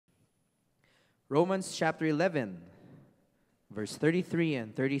Romans chapter 11, verse 33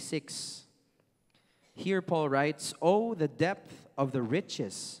 and 36. Here Paul writes, "Oh, the depth of the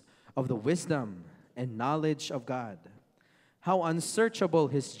riches of the wisdom and knowledge of God! How unsearchable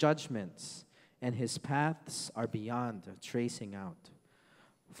His judgments, and His paths are beyond tracing out.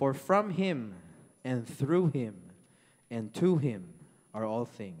 For from Him, and through Him, and to Him are all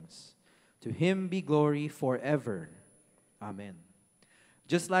things. To Him be glory forever. Amen."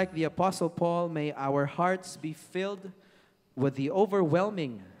 Just like the Apostle Paul, may our hearts be filled with the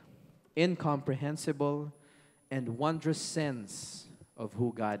overwhelming, incomprehensible, and wondrous sense of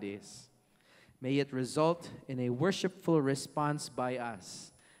who God is. May it result in a worshipful response by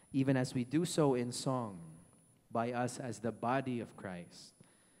us, even as we do so in song, by us as the body of Christ,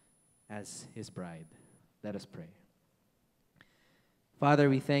 as His bride. Let us pray. Father,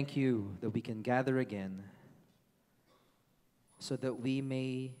 we thank You that we can gather again so that we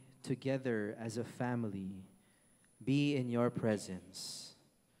may together as a family be in Your presence,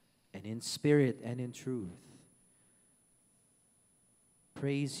 and in spirit and in truth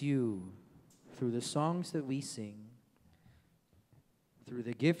praise You through the songs that we sing, through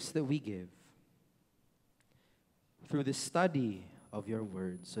the gifts that we give, through the study of Your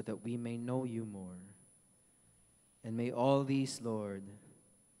word, so that we may know You more. And may all these, Lord,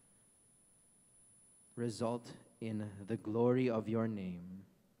 result in the glory of Your name.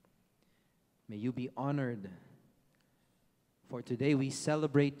 May You be honored. For today we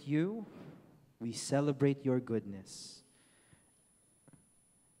celebrate You, we celebrate Your goodness.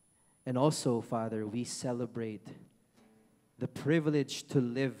 And also, Father, we celebrate the privilege to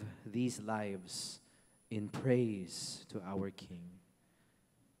live these lives in praise to our King.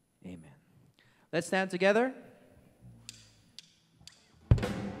 Amen. Let's stand together.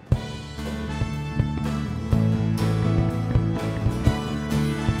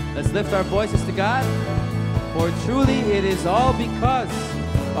 Let's lift our voices to God. For truly it is all because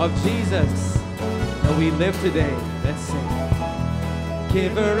of Jesus that we live today. Let's sing.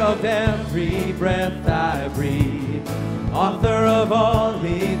 Giver of every breath I breathe, author of all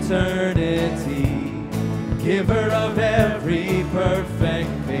eternity, giver of every perfect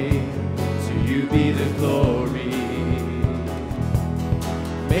faith, to You be the glory.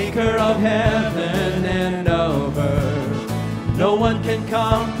 Maker of heaven and of earth, no one can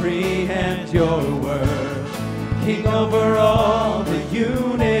comprehend Your worth. King over all the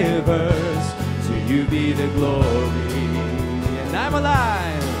universe, to You be the glory. And I'm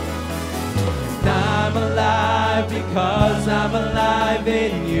alive. And I'm alive because I'm alive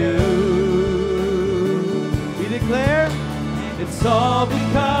in You. We declare it's all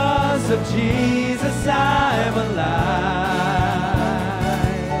because of Jesus I'm alive.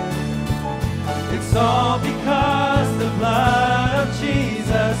 It's all because the blood of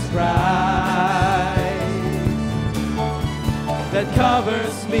Jesus Christ that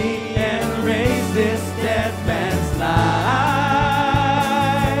covers me and raised this dead man's life.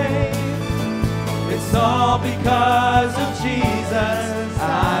 It's all because of Jesus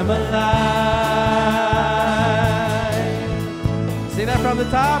I'm alive. Sing that from the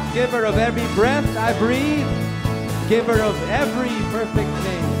top. Giver of every breath I breathe, giver of every perfect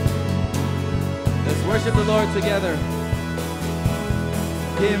thing. Let's worship the Lord together.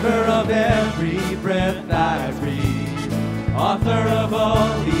 Giver of every breath I breathe, author of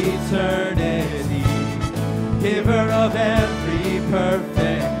all eternity, giver of every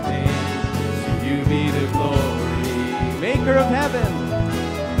perfect thing, to You be the glory. Maker of heaven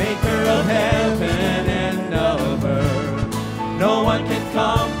and of earth, no one can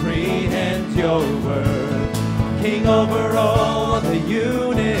comprehend Your word. King over all the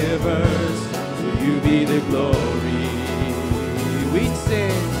universe, You be the glory. We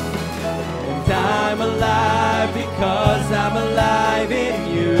sing. And I'm alive because I'm alive in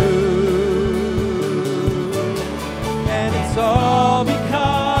You. And it's all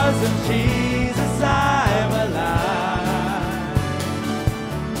because of Jesus I'm alive.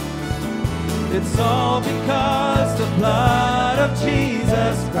 It's all because the blood of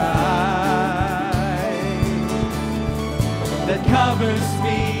Jesus Christ that covers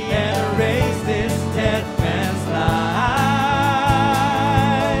me and raised this dead man's life.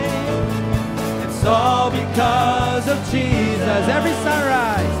 It's all because of Jesus. Every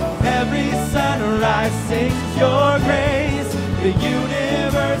sunrise sings Your grace. The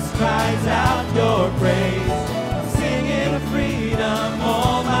universe cries out Your praise. I'm singing freedom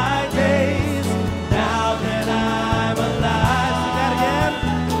all my days. Now that I'm alive, sing that again.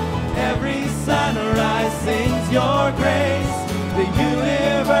 Every sunrise sings Your grace. The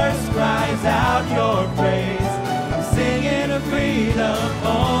universe cries out Your praise. I'm singing of freedom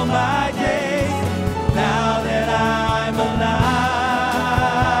all my days.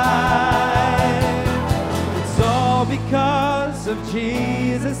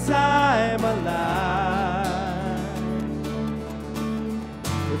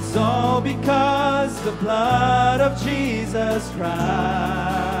 It's all because the blood of Jesus Christ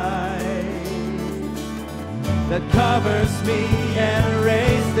that covers me and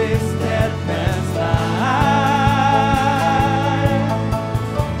raised this dead man's life.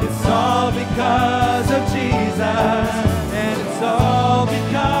 It's all because of Jesus, and it's all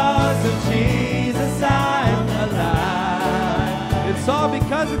because of Jesus I'm alive. It's all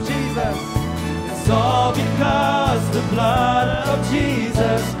because of Jesus. It's all because the blood of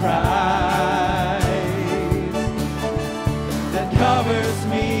Jesus Christ that covers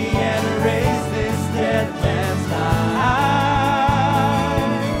me and raised this dead man's life.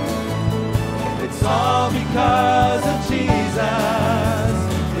 It's all because of Jesus.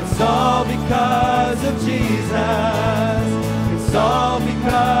 It's all because of Jesus. It's all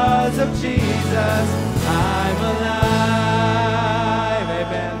because of Jesus I'm alive.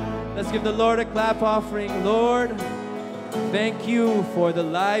 Amen. Let's give the Lord a clap offering. Lord, thank you for the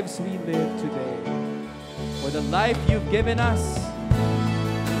lives we live today, for the life you've given us,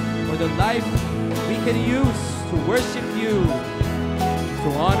 for the life we can use to worship you,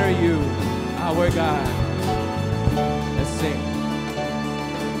 to honor you, our God. Let's sing.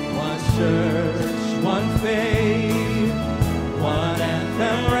 One church, one faith, one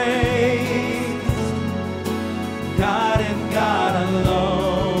anthem raised, God and God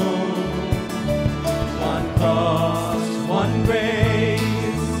alone. One cross, one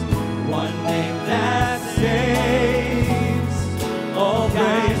grace, one name that saves. All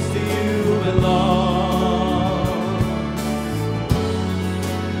praise to you belongs.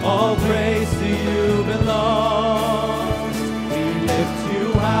 All praise to you belongs. We lift you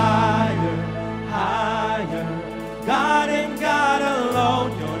higher, higher. God and God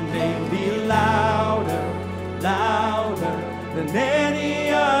alone, your name be louder, louder than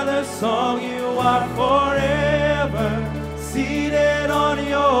any other song. You are forever seated on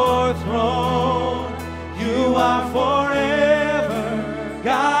your throne. You are forever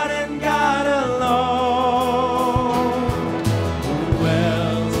God and God alone. Who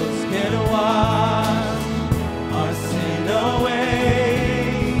else can wash our sin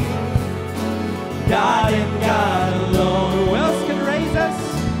away? God and God alone. Who else can raise us?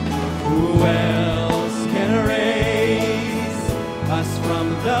 Who else can raise us from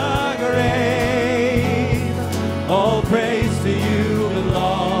the grave? All praise to you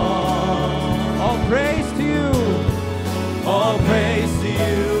belongs. All praise to you. All praise to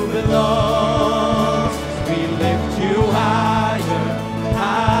you belongs. We lift you higher,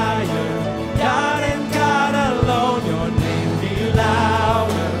 higher. God and God alone, your name be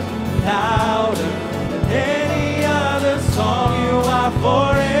louder, louder than any other song. You are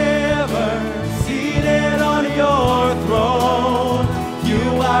forever seated on your throne. You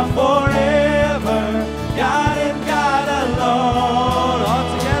are forever God and God alone. All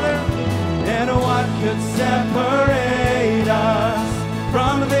together. And what could separate us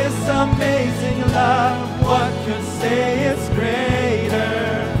from this amazing love? What could say it's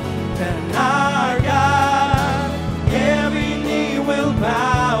greater than our God? Every knee will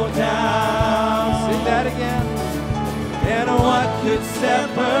bow down. Sing that again. And what could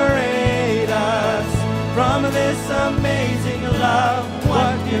separate us from this amazing love?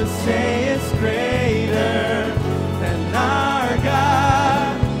 What could say it's greater than our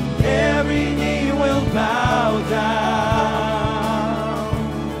God? Every knee will bow down.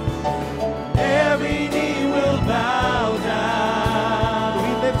 Every knee will bow down.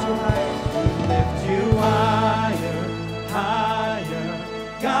 We lift you higher. We lift you higher, higher.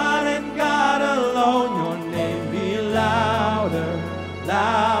 God and God alone, your name be louder,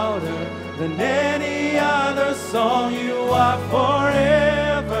 louder than any other song. You are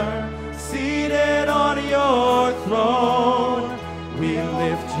forever seated on your throne. We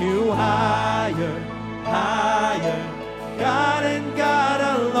lift you higher, higher. God and God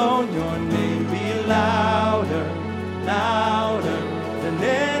alone, your name be louder, louder than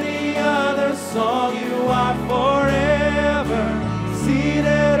any other song. You are forever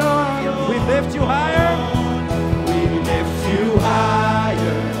seated on your throne. We lift you higher. We lift you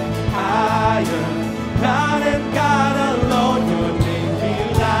higher, higher. God and God alone, your name be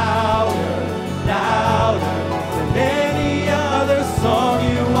louder, louder than any other song.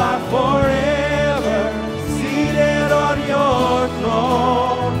 You are forever seated on your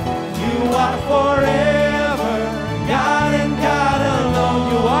throne. You are forever God and God alone.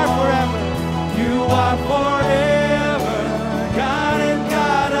 You are forever. You are forever God and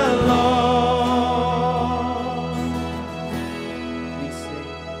God alone.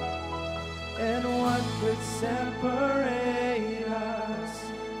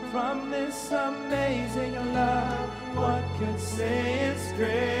 it's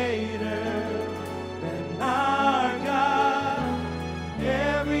greater than our God.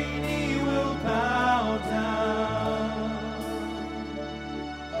 Every knee will bow down.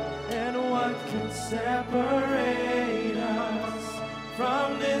 And what can separate us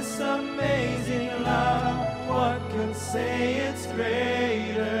from this amazing love? What can say it's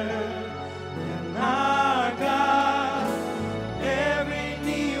greater than our God? Every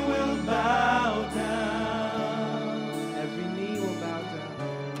knee will bow down. Every knee will bow down.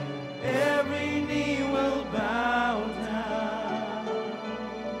 Every knee will bow down.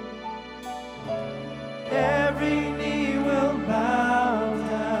 Every knee will bow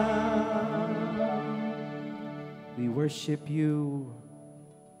down. We worship you,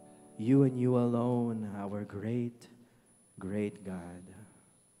 you and you alone, our great, great God.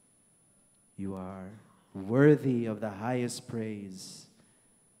 You are worthy of the highest praise.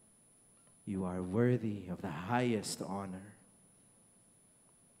 You are worthy of the highest honor.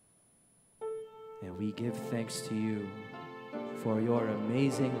 And we give thanks to you for your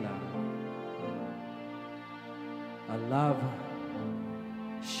amazing love. A love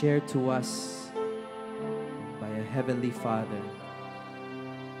shared to us by a heavenly Father.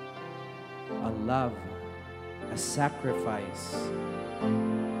 A love, a sacrifice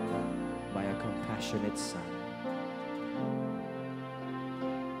by a compassionate Son.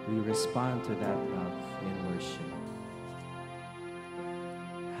 We respond to that love in worship.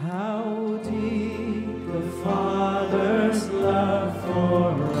 How deep the Father's love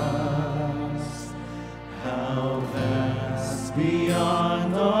for us, how vast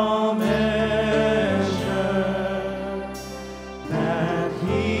beyond all measure, that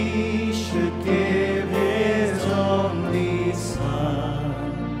He should give His only Son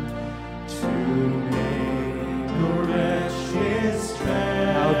to make a wretch His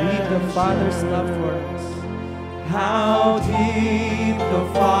treasure. How deep the Father's love for us. How deep the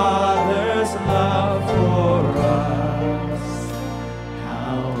Father's love for us,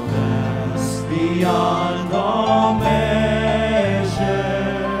 how vast beyond all measure,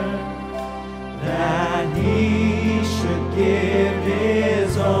 that He should give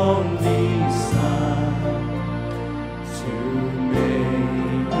His only Son to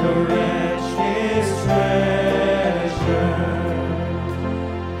make a wretch His treasure.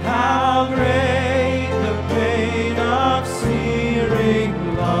 How great the pain of searing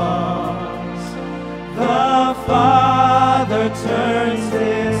loss! The Father turns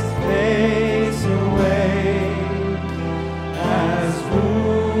His face away, as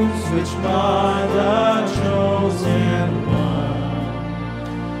wounds which mar the chosen one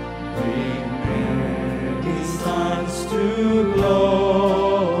bring many sons to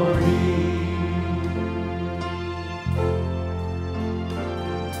glory.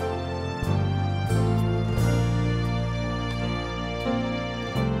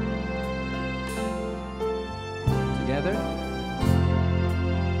 Together.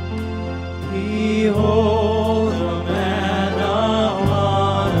 Behold the man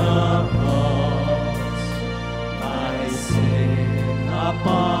upon a cross, my sin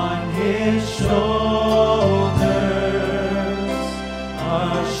upon His shoulders.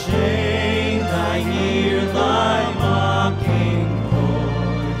 Ashamed I hear Thy mocking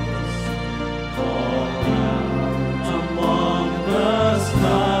voice call out among the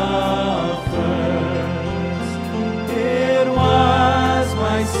scoffers. It was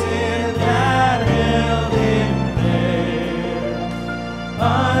my sin that held Him there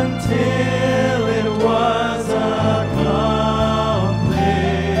until it was accomplished.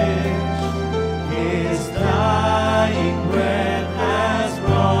 His dying breath has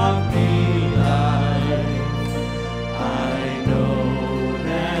brought me life. I know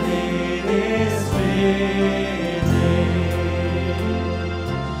that it is finished.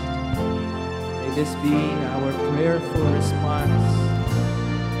 May this be our prayerful response,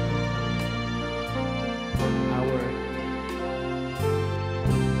 our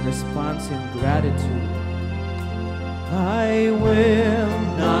response in gratitude. I will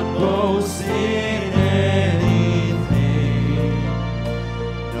not boast in anything,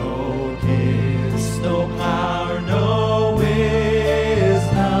 no gifts, no power, no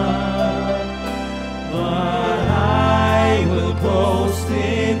wisdom, but I will boast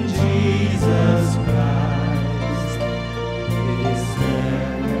in Jesus Christ, His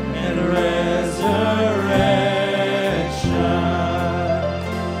death and resurrection.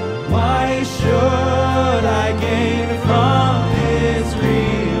 Why should I gain from His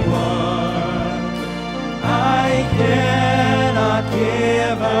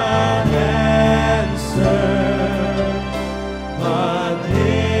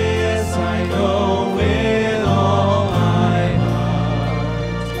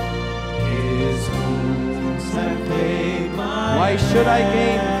Why should I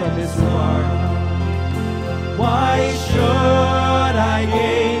gain from his reward? Why should I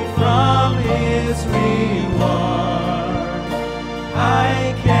gain from his reward?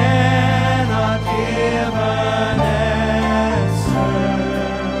 I cannot give an answer,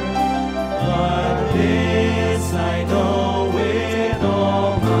 but this I know with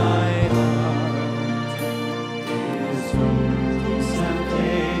all my heart. His wounds have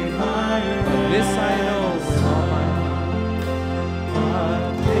paid my ransom. This I know with all my heart.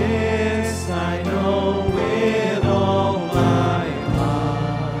 But this I know with all my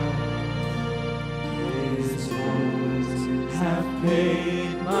heart. His wounds have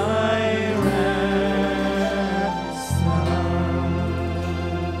paid my ransom.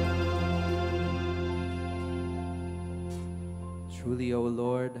 Truly, O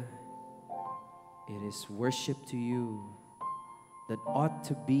Lord, it is worship to you that ought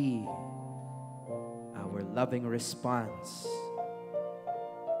to be our loving response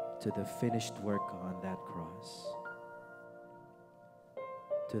to the finished work on that cross,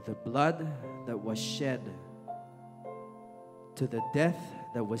 to the blood that was shed, to the death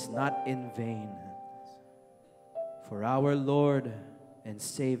that was not in vain, for our Lord and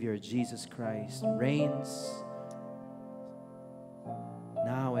Savior Jesus Christ reigns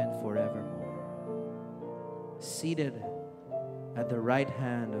now and forevermore, seated at the right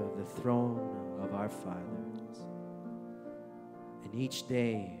hand of the throne of our Father, and each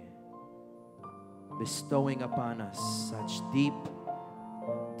day bestowing upon us such deep,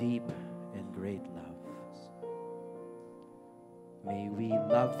 deep and great love. May we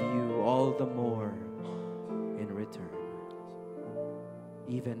love you all the more in return.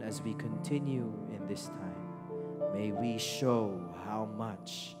 Even as we continue in this time, may we show how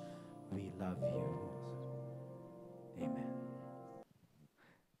much we love you. Amen.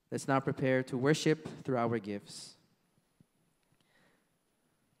 Let's now prepare to worship through our gifts.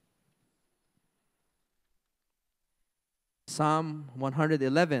 Psalm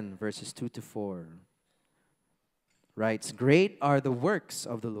 111, verses 2 to 4, writes, "Great are the works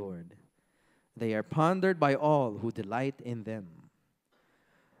of the Lord. They are pondered by all who delight in them.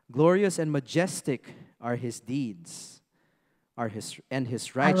 Glorious and majestic are his deeds, and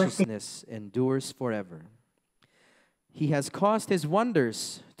his righteousness endures forever. He has caused his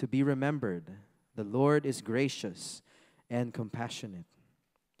wonders to be remembered. The Lord is gracious and compassionate."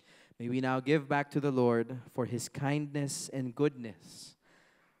 May we now give back to the Lord for his kindness and goodness,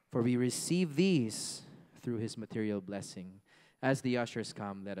 for we receive these through his material blessing. As the ushers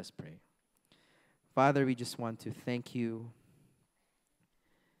come, let us pray. Father, we just want to thank you.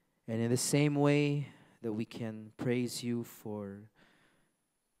 And in the same way that we can praise you for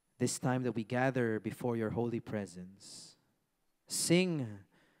this time that we gather before your holy presence, sing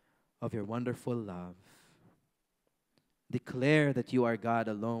of your wonderful love. Declare that you are God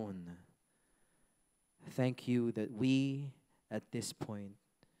alone. Thank you that we, at this point,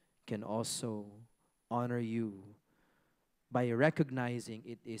 can also honor you by recognizing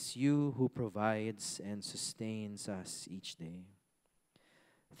it is you who provides and sustains us each day.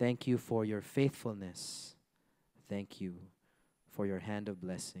 Thank you for your faithfulness. Thank you for your hand of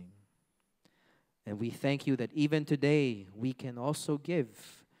blessing. And we thank you that even today we can also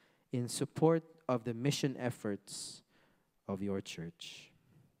give in support of the mission efforts of your church.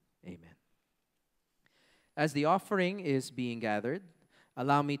 Amen. As the offering is being gathered,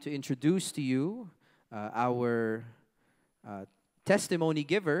 allow me to introduce to you our testimony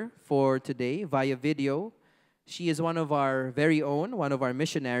giver for today via video. She is one of our very own, one of our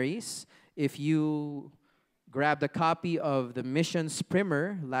missionaries. If you grabbed a copy of the missions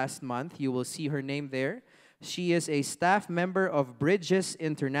primer last month, you will see her name there. She is a staff member of Bridges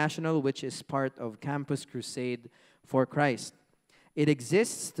International, which is part of Campus Crusade for Christ. It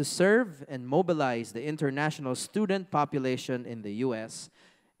exists to serve and mobilize the international student population in the U.S.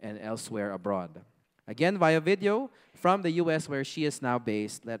 and elsewhere abroad. Again, via video from the U.S. where she is now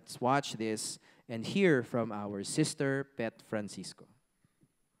based. Let's watch this and hear from our sister, Pet Francisco.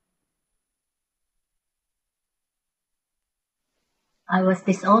 I was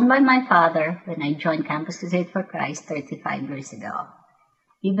disowned by my father when I joined Campus Crusade for Christ 35 years ago.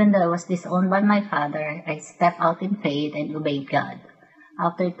 Even though I was disowned by my father, I stepped out in faith and obeyed God.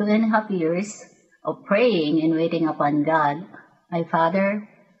 After 2.5 years of praying and waiting upon God, my father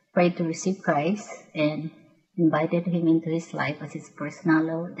prayed to receive Christ and invited him into his life as his personal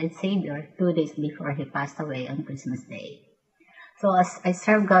Lord and Savior 2 days before he passed away on Christmas Day. So as I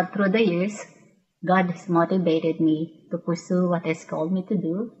served God through the years, God has motivated me to pursue what He has called me to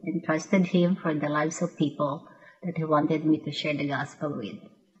do and trusted Him for the lives of people that He wanted me to share the gospel with.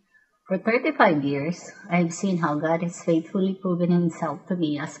 For 35 years, I have seen how God has faithfully proven himself to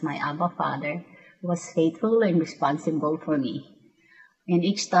me as my Abba Father, who was faithful and responsible for me. And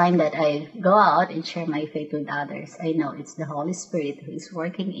each time that I go out and share my faith with others, I know it's the Holy Spirit who is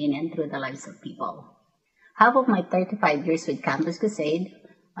working in and through the lives of people. Half of my 35 years with Campus Crusade,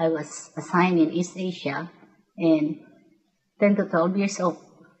 I was assigned in East Asia, and 10 to 12 years of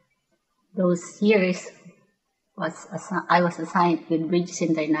those years I was assigned with Bridges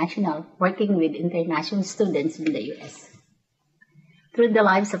International, working with international students in the U.S. Through the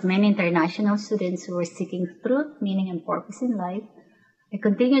lives of many international students who were seeking truth, meaning, and purpose in life, I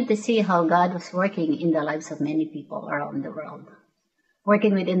continued to see how God was working in the lives of many people around the world.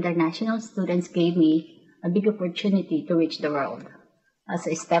 Working with international students gave me a big opportunity to reach the world. As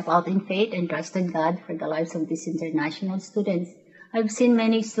I stepped out in faith and trusted God for the lives of these international students, I've seen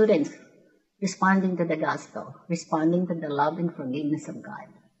many students responding to the gospel, responding to the love and forgiveness of God.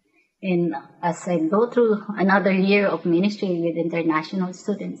 And as I go through another year of ministry with international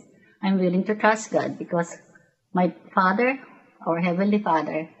students, I'm willing to trust God because my Father, our Heavenly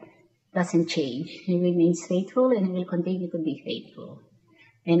Father, doesn't change. He remains faithful and He will continue to be faithful.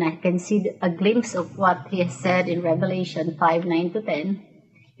 And I can see a glimpse of what He has said in Revelation 5:9-10.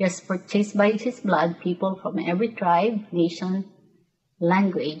 He has purchased by His blood people from every tribe, nation,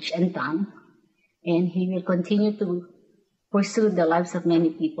 language, and tongue. And He will continue to pursue the lives of many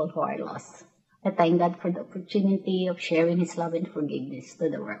people who are lost. I thank God for the opportunity of sharing His love and forgiveness to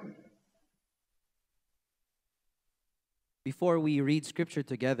the world. Before we read scripture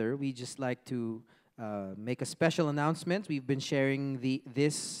together, we just like to make a special announcement. We've been sharing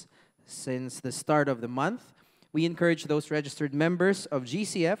this since the start of the month. We encourage those registered members of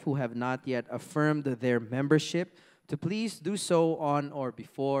GCF who have not yet affirmed their membership to please do so on or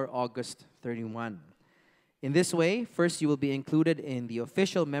before August 31. In this way, first you will be included in the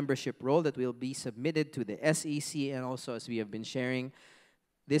official membership roll that will be submitted to the SEC, and also, as we have been sharing,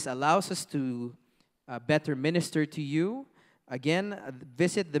 this allows us to better minister to you. Again,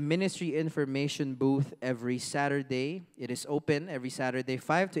 visit the ministry information booth every Saturday. It is open every Saturday,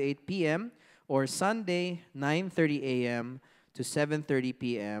 5 to 8 p.m., or Sunday, 9:30 a.m. to 7:30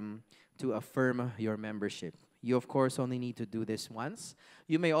 p.m. to affirm your membership. You, of course, only need to do this once.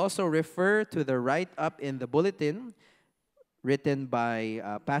 You may also refer to the write-up in the bulletin written by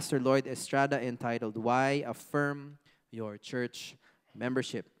Pastor Lloyd Estrada entitled, Why Affirm Your Church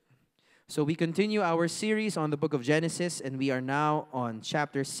Membership? So we continue our series on the book of Genesis, and we are now on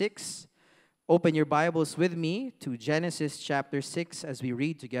chapter 6. Open your Bibles with me to Genesis chapter 6 as we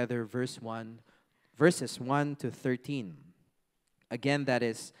read together verses 1 to 13. Again, that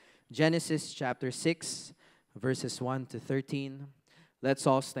is Genesis chapter 6, verses 1 to 13. Let's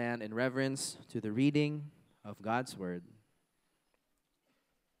all stand in reverence to the reading of God's word.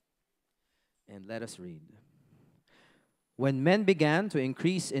 And let us read. When men began to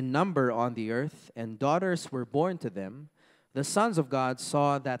increase in number on the earth, and daughters were born to them, the sons of God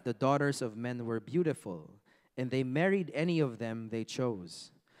saw that the daughters of men were beautiful, and they married any of them they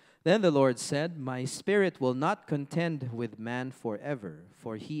chose. Then the Lord said, My spirit will not contend with man forever,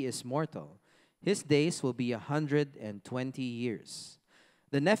 for he is mortal. His days will be 120 years.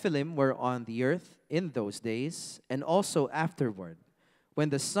 The Nephilim were on the earth in those days, and also afterward, when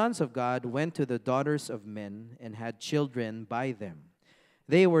the sons of God went to the daughters of men and had children by them.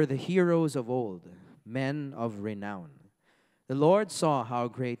 They were the heroes of old, men of renown. The Lord saw how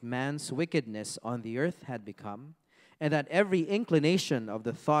great man's wickedness on the earth had become, and that every inclination of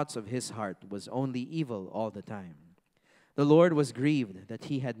the thoughts of his heart was only evil all the time. The Lord was grieved that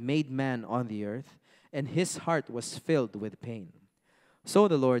he had made man on the earth, and his heart was filled with pain. So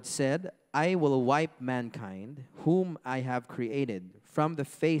the Lord said, I will wipe mankind, whom I have created, from the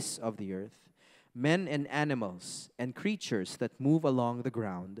face of the earth, men and animals, and creatures that move along the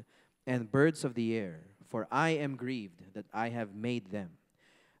ground, and birds of the air, for I am grieved that I have made them.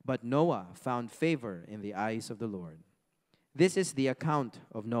 But Noah found favor in the eyes of the Lord. This is the account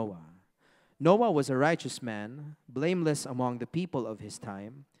of Noah. Noah was a righteous man, blameless among the people of his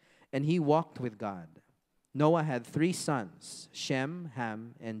time, and he walked with God. Noah had 3 sons, Shem,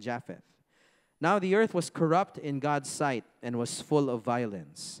 Ham, and Japheth. Now the earth was corrupt in God's sight and was full of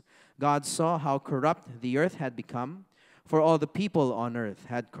violence. God saw how corrupt the earth had become, for all the people on earth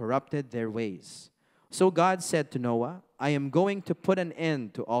had corrupted their ways. So God said to Noah, I am going to put an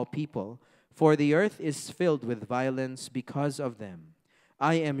end to all people, for the earth is filled with violence because of them.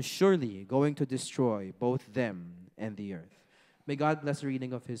 I am surely going to destroy both them and the earth. May God bless the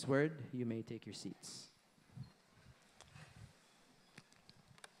reading of His word. You may take your seats.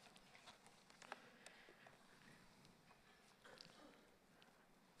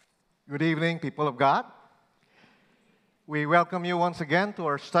 Good evening, people of God. We welcome you once again to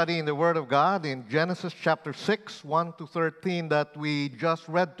our study in the Word of God in Genesis chapter 6, 1 to 13 that we just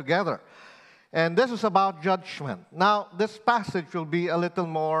read together. And this is about judgment. Now, this passage will be a little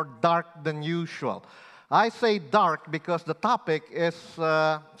more dark than usual. I say dark because the topic is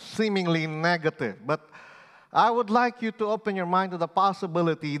seemingly negative. But I would like you to open your mind to the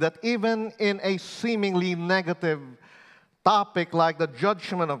possibility that even in a seemingly negative topic like the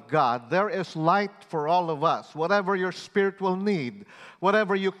judgment of God, there is light for all of us. Whatever your spiritual need,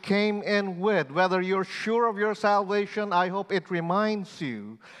 whatever you came in with, whether you're sure of your salvation, I hope it reminds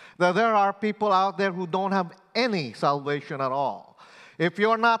you that there are people out there who don't have any salvation at all. If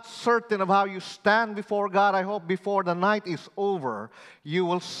you're not certain of how you stand before God, I hope before the night is over, you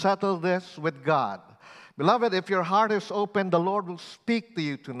will settle this with God. Beloved, if your heart is open, the Lord will speak to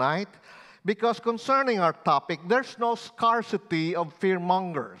you tonight. Because concerning our topic, there's no scarcity of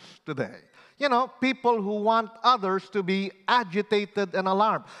fear-mongers today. You know, people who want others to be agitated and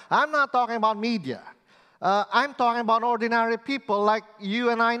alarmed. I'm not talking about media. I'm talking about ordinary people like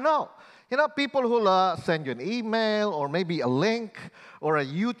you and I know. You know, people who send you an email or maybe a link or a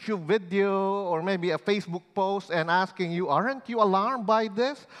YouTube video or maybe a Facebook post and asking you, aren't you alarmed by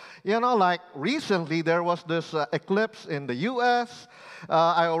this? You know, like recently there was this eclipse in the U.S.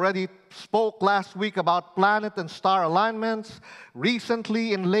 I already spoke last week about planet and star alignments.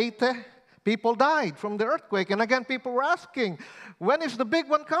 Recently in Leyte, people died from the earthquake. And again, people were asking, when is the big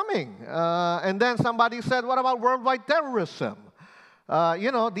one coming? And then somebody said, what about worldwide terrorism?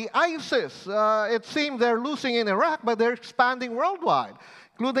 You know, the ISIS, it seemed they're losing in Iraq, but they're expanding worldwide,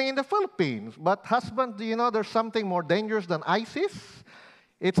 including in the Philippines. But husband, do you know there's something more dangerous than ISIS?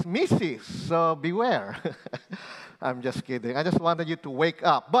 It's Mrs., so beware. I'm just kidding. I just wanted you to wake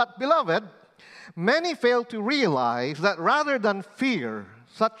up. But, beloved, many fail to realize that rather than fear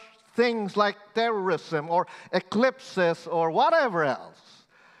such things like terrorism or eclipses or whatever else,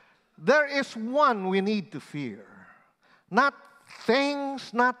 there is one we need to fear. Not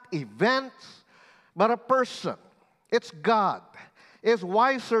things, not events, but a person. It's God. It's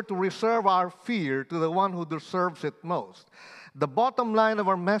wiser to reserve our fear to the one who deserves it most. The bottom line of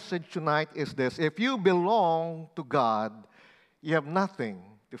our message tonight is this: if you belong to God, you have nothing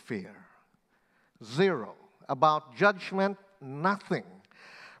to fear. Zero. About judgment, nothing.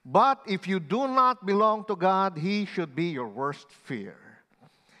 But if you do not belong to God, He should be your worst fear.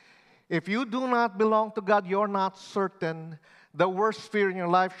 If you do not belong to God, you're not certain. The worst fear in your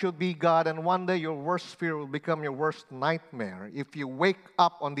life should be God, and one day your worst fear will become your worst nightmare if you wake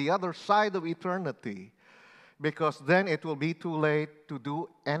up on the other side of eternity, because then it will be too late to do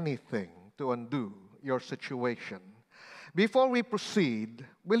anything to undo your situation. Before we proceed,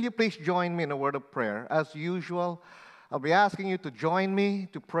 will you please join me in a word of prayer? As usual, I'll be asking you to join me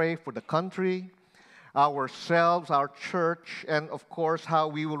to pray for the country, ourselves, our church, and of course, how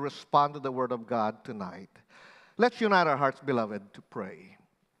we will respond to the Word of God tonight. Let's unite our hearts, beloved, to pray.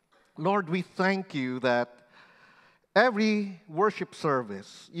 Lord, we thank you that every worship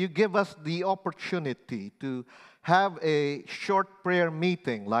service, you give us the opportunity to have a short prayer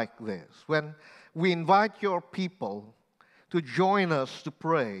meeting like this, when we invite your people to join us to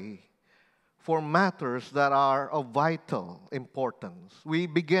pray for matters that are of vital importance. We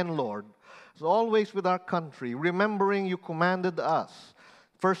begin, Lord, as always with our country, remembering you commanded us,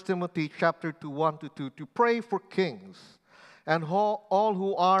 1 Timothy chapter 2, 1 to 2, to pray for kings and all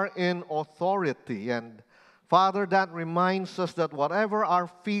who are in authority. And Father, that reminds us that whatever our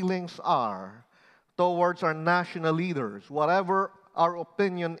feelings are towards our national leaders, whatever our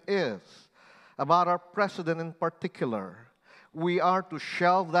opinion is about our president in particular, we are to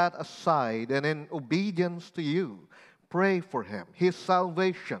shelve that aside and in obedience to you, pray for him, his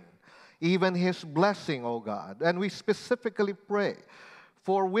salvation, even his blessing, O God. And we specifically pray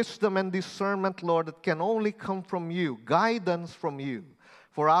for wisdom and discernment, Lord, that can only come from you, guidance from you,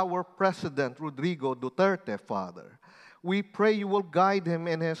 for our President, Rodrigo Duterte, Father. We pray you will guide him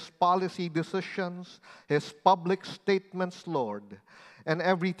in his policy decisions, his public statements, Lord, and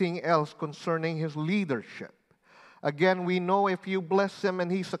everything else concerning his leadership. Again, we know if you bless him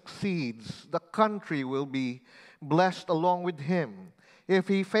and he succeeds, the country will be blessed along with him. If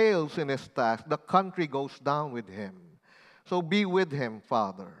he fails in his task, the country goes down with him. So be with him,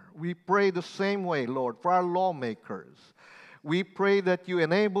 Father. We pray the same way, Lord, for our lawmakers. We pray that you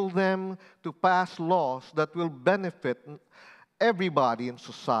enable them to pass laws that will benefit everybody in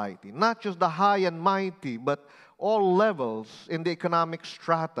society, not just the high and mighty, but all levels in the economic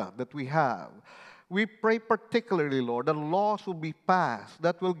strata that we have. We pray particularly, Lord, that laws will be passed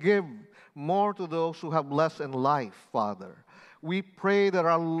that will give more to those who have less in life, Father. We pray that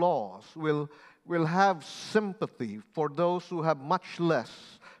our laws will have sympathy for those who have much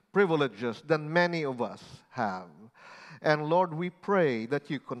less privileges than many of us have. And Lord, we pray that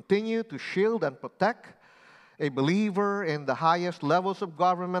you continue to shield and protect a believer in the highest levels of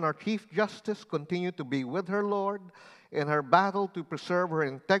government. Our Chief Justice, continue to be with her, Lord, in her battle to preserve her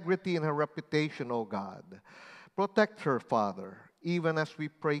integrity and her reputation, O God. Protect her, Father, even as we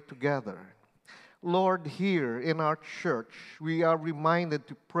pray together. Lord, here in our church, we are reminded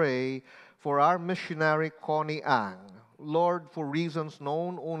to pray for our missionary, Connie Ang. Lord, for reasons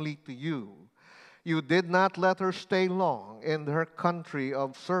known only to you, you did not let her stay long in her country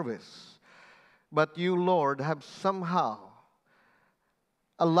of service. But you, Lord, have somehow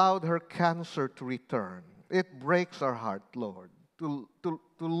allowed her cancer to return. It breaks our heart, Lord, to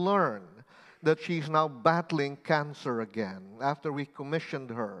learn that she's now battling cancer again after we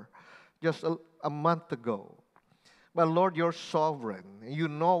commissioned her just a month ago. But Lord, you're sovereign. You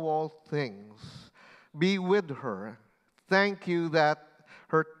know all things. Be with her. Thank you that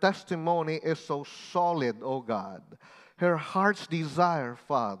her testimony is so solid, O God. Her heart's desire,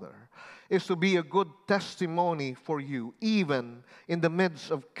 Father, is to be a good testimony for you, even in the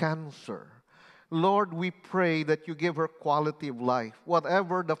midst of cancer. Lord, we pray that you give her quality of life.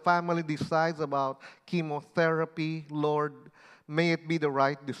 Whatever the family decides about chemotherapy, Lord, may it be the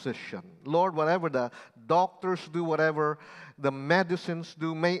right decision. Lord, whatever the doctors do, whatever the medicines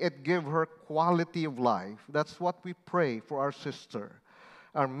do, may it give her quality of life. That's what we pray for our sister,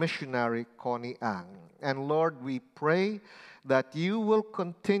 our missionary, Connie Ang. And Lord, we pray that you will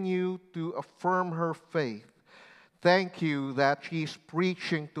continue to affirm her faith. Thank you that she's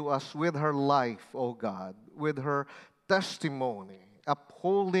preaching to us with her life, O God, with her testimony,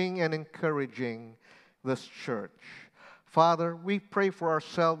 upholding and encouraging this church. Father, we pray for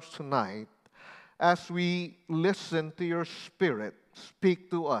ourselves tonight as we listen to your Spirit speak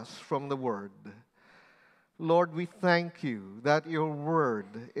to us from the Word. Lord, we thank you that your Word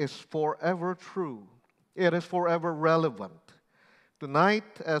is forever true. It is forever relevant.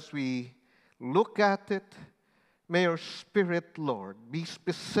 Tonight, as we look at it, may your Spirit, Lord, be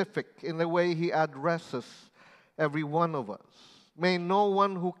specific in the way He addresses every one of us. May no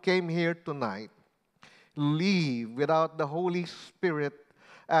one who came here tonight leave without the Holy Spirit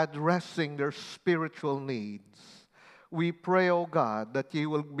addressing their spiritual needs. We pray, O God, that you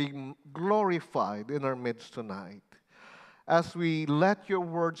will be glorified in our midst tonight as we let your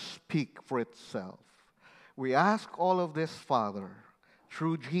word speak for itself. We ask all of this, Father,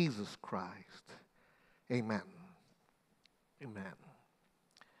 through Jesus Christ. Amen. Amen.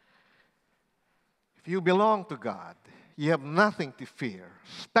 If you belong to God, you have nothing to fear,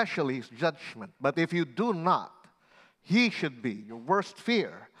 especially His judgment. But if you do not, He should be your worst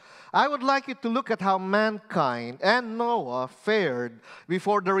fear. I would like you to look at how mankind and Noah fared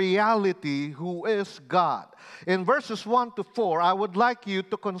before the reality who is God. In verses 1 to 4, I would like you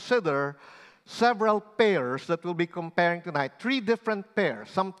to consider several pairs that we'll be comparing tonight. 3 different pairs.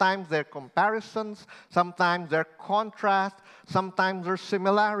 Sometimes they're comparisons, sometimes they're contrast, sometimes they're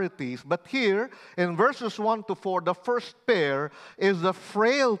similarities. But here, in verses 1 to 4, the first pair is the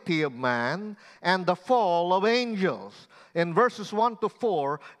frailty of man and the fall of angels. In verses 1 to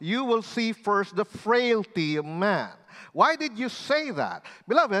 4, you will see first the frailty of man. Why did you say that?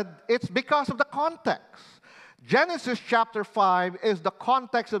 Beloved, it's because of the context. Genesis chapter 5 is the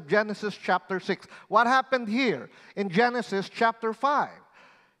context of Genesis chapter 6. What happened here in Genesis chapter 5?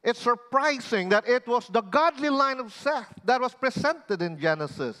 It's surprising that it was the godly line of Seth that was presented in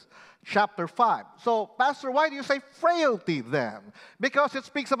Genesis chapter 5. So, Pastor, why do you say frailty then? Because it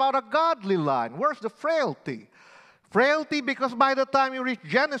speaks about a godly line. Where's the frailty? Frailty because by the time you reach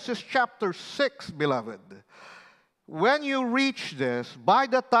Genesis chapter 6, beloved, when you reach this, by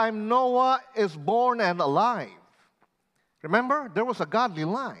the time Noah is born and alive, remember, there was a godly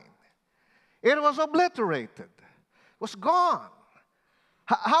line. It was obliterated. It was gone.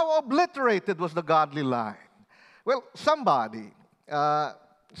 How obliterated was the godly line? Well, some Bible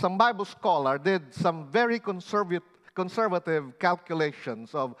scholar did some very conservative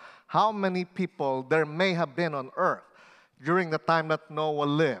calculations of how many people there may have been on earth during the time that Noah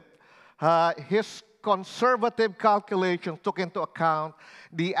lived. His conservative calculations took into account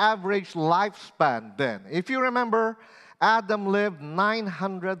the average lifespan then. If you remember, Adam lived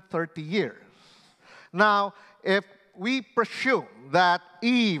 930 years. Now, if we presume that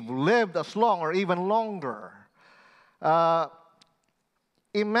Eve lived as long or even longer,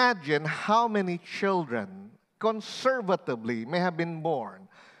 imagine how many children conservatively may have been born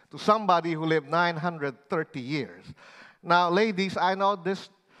to somebody who lived 930 years. Now, ladies, I know this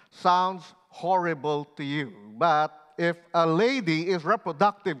sounds horrible to you, but if a lady is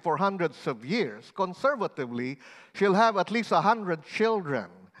reproductive for hundreds of years, conservatively, she'll have at least 100 children.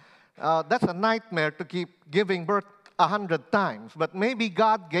 That's a nightmare to keep giving birth 100 times. But maybe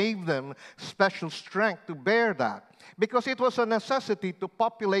God gave them special strength to bear that, because it was a necessity to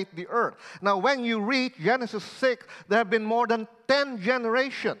populate the earth. Now, when you read Genesis 6, there have been more than 10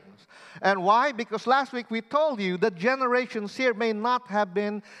 generations. And why? Because last week we told you that generations here may not have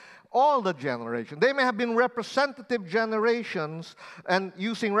been all the generations. They may have been representative generations and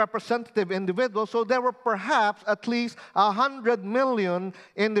using representative individuals. So there were perhaps at least 100 million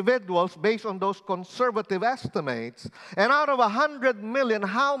individuals based on those conservative estimates. And out of 100 million,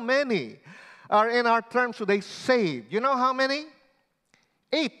 how many are in our terms today saved? You know how many?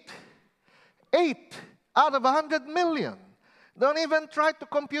 8. 8 out of 100 million. Don't even try to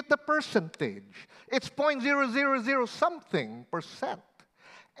compute the percentage. It's 0.000 something percent.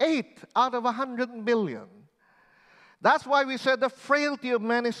 8 out of 100 billion. That's why we said the frailty of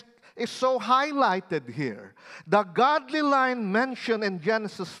man is so highlighted here. The godly line mentioned in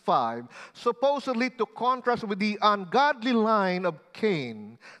Genesis 5, supposedly to contrast with the ungodly line of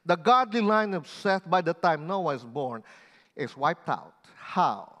Cain, the godly line of Seth by the time Noah is born, is wiped out.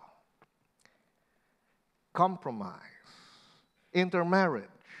 How? Compromise. Intermarriage.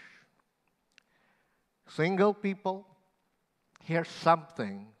 Single people, here's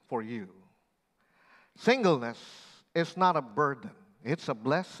something for you. Singleness is not a burden. It's a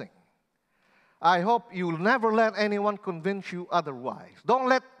blessing. I hope you'll never let anyone convince you otherwise. Don't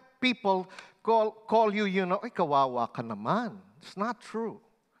let people call you, ay, kawawa ka naman. It's not true.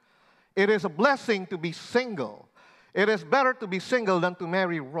 It is a blessing to be single. It is better to be single than to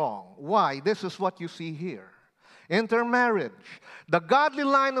marry wrong. Why? This is what you see here. Intermarriage. The godly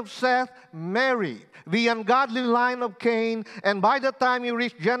line of Seth married the ungodly line of Cain, and by the time you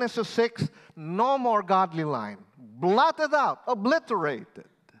reach Genesis 6, no more godly line. Blotted out, obliterated.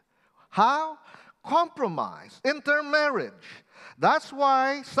 How? Compromise, intermarriage. That's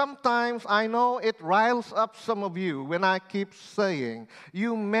why sometimes I know it riles up some of you when I keep saying,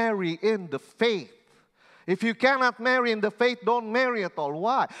 you marry in the faith. If you cannot marry in the faith, don't marry at all.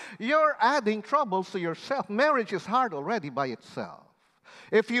 Why? You're adding troubles to yourself. Marriage is hard already by itself.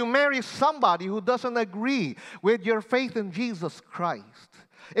 If you marry somebody who doesn't agree with your faith in Jesus Christ,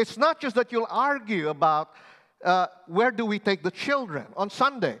 it's not just that you'll argue about where do we take the children on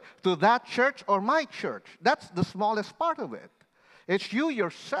Sunday, to that church or my church. That's the smallest part of it. It's you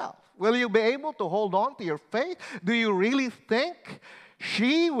yourself. Will you be able to hold on to your faith? Do you really think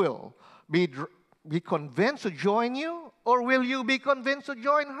she will be convinced to join you, or will you be convinced to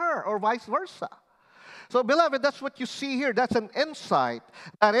join her, or vice versa? So, beloved, that's what you see here. That's an insight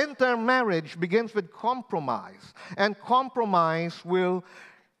that intermarriage begins with compromise, and compromise will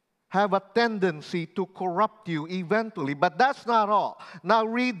have a tendency to corrupt you eventually. But that's not all. Now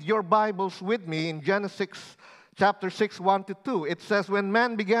read your Bibles with me in Genesis chapter 6, 1-2. It says, when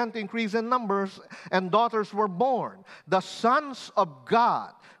men began to increase in numbers and daughters were born, the sons of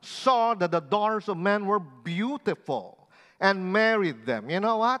God saw that the daughters of men were beautiful and married them. You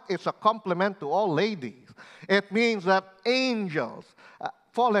know what? It's a compliment to all ladies. It means that angels,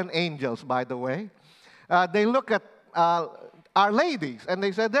 fallen angels, by the way, they look at our ladies and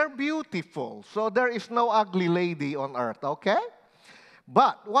they say they're beautiful. So there is no ugly lady on earth, okay?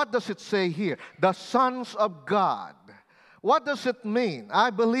 But what does it say here? The sons of God. What does it mean?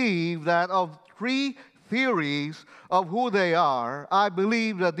 I believe that of 3 theories of who they are, I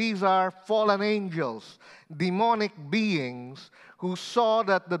believe that these are fallen angels, demonic beings who saw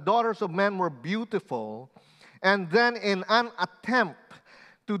that the daughters of men were beautiful, and then in an attempt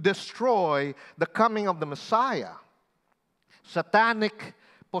to destroy the coming of the Messiah, satanic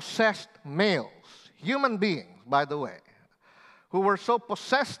possessed males, human beings, by the way, who were so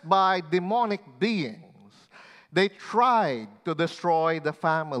possessed by demonic beings, they tried to destroy the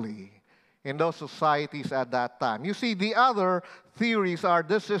family in those societies at that time. You see, the other theories are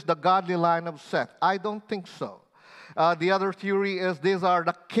this is the godly line of Seth. I don't think so. The other theory is these are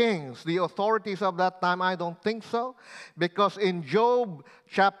the kings, the authorities of that time. I don't think so. Because in Job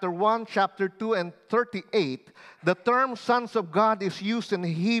chapter 1, chapter 2, and 38, the term sons of God is used in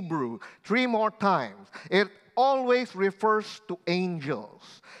Hebrew 3 more times. It always refers to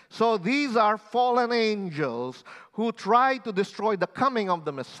angels. So these are fallen angels who try to destroy the coming of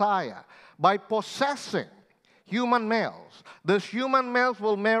the Messiah by possessing human males. Those human males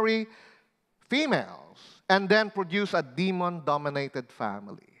will marry females and then produce a demon-dominated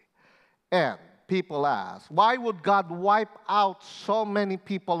family. And people ask, why would God wipe out so many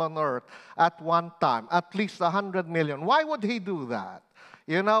people on earth at one time, at least 100 million? Why would He do that?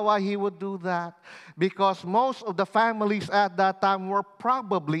 You know why he would do that? Because most of the families at that time were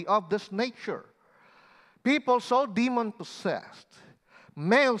probably of this nature. People so demon-possessed,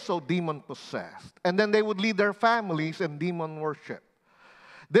 males so demon-possessed, and then they would lead their families in demon worship.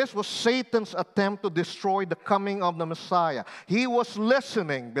 This was Satan's attempt to destroy the coming of the Messiah. He was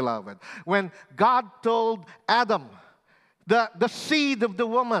listening, beloved, when God told Adam, the seed of the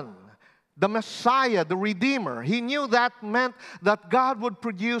woman, the Messiah, the Redeemer. He knew that meant that God would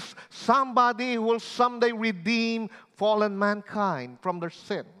produce somebody who will someday redeem fallen mankind from their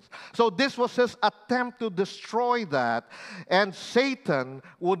sins. So this was his attempt to destroy that, and Satan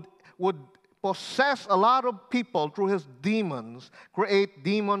would possess a lot of people through his demons, create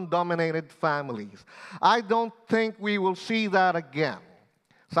demon-dominated families. I don't think we will see that again.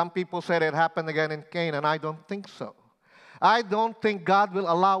 Some people said it happened again in Canaan. I don't think so. I don't think God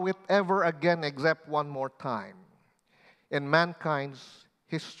will allow it ever again except one more time in mankind's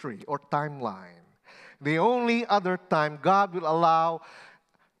history or timeline. The only other time God will allow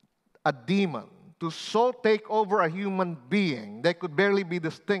a demon to so take over a human being they could barely be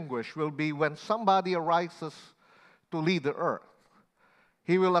distinguished will be when somebody arises to lead the earth.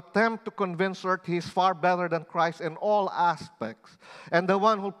 He will attempt to convince earth he is far better than Christ in all aspects. And the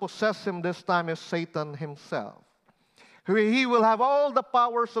one who will possess him this time is Satan himself. He will have all the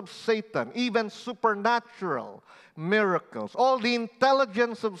powers of Satan, even supernatural miracles, all the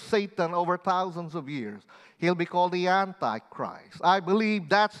intelligence of Satan over thousands of years. He'll be called the Antichrist. I believe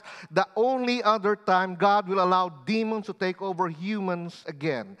that's the only other time God will allow demons to take over humans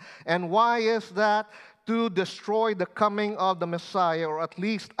again. And why is that? To destroy the coming of the Messiah, or at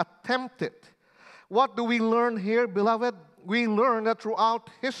least attempt it. What do we learn here, beloved? We learn that throughout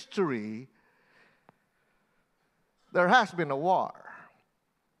history, there has been a war.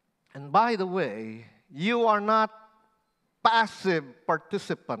 And by the way, you are not passive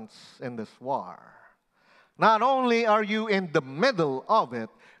participants in this war. Not only are you in the middle of it,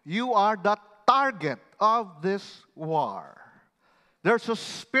 you are the target of this war. There's a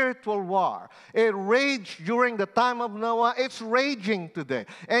spiritual war. It raged during the time of Noah. It's raging today.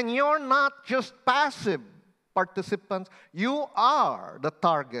 And you're not just passive participants. You are the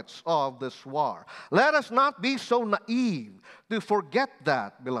targets of this war. Let us not be so naive to forget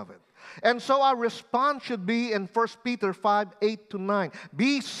that, beloved. And so our response should be in 1 Peter 5:8-9.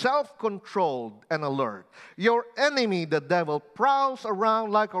 Be self-controlled and alert. Your enemy, the devil, prowls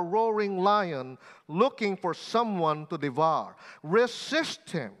around like a roaring lion looking for someone to devour.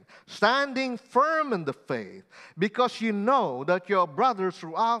 Resist him, standing firm in the faith, because you know that your brothers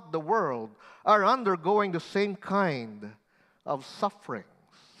throughout the world are undergoing the same kind of sufferings.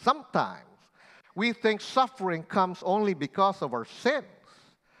 Sometimes we think suffering comes only because of our sins.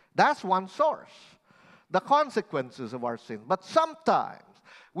 That's one source, the consequences of our sin. But sometimes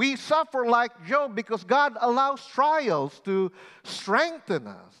we suffer like Job because God allows trials to strengthen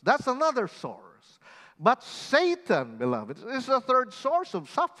us. That's another source. But Satan, beloved, is the third source of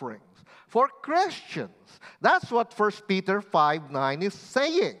sufferings for Christians. That's what 1 Peter 5:9 is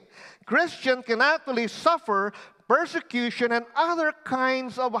saying. Christians can actually suffer persecution and other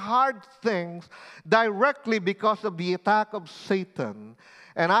kinds of hard things directly because of the attack of Satan.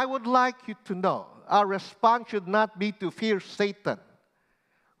 And I would like you to know, our response should not be to fear Satan.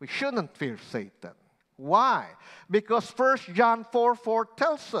 We shouldn't fear Satan. Why? Because 1 John 4:4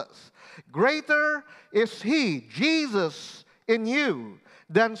 tells us, greater is he, Jesus, in you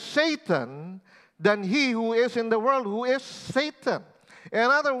than Satan, than he who is in the world, who is Satan.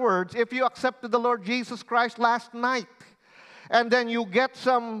 In other words, if you accepted the Lord Jesus Christ last night, and then you get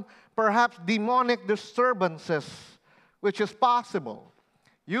some perhaps demonic disturbances, which is possible,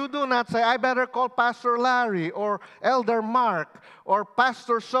 you do not say, I better call Pastor Larry or Elder Mark or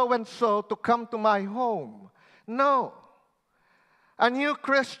Pastor so-and-so to come to my home. No. A new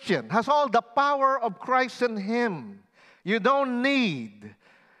Christian has all the power of Christ in him. You don't need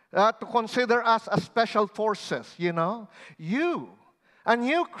to consider us as special forces, you know. You, a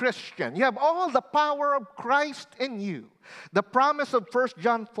new Christian, you have all the power of Christ in you. The promise of 1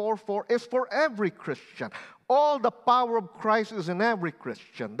 John 4:4 is for every Christian. All the power of Christ is in every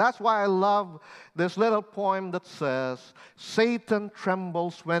Christian. That's why I love this little poem that says, Satan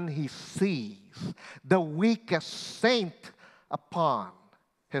trembles when he sees the weakest saint upon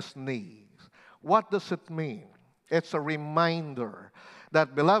his knees. What does it mean? It's a reminder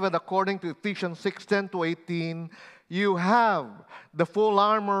that, beloved, according to Ephesians 6:10-18, you have the full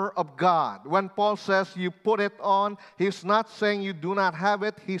armor of God. When Paul says you put it on, he's not saying you do not have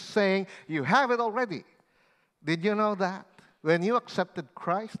it. He's saying you have it already. Did you know that? When you accepted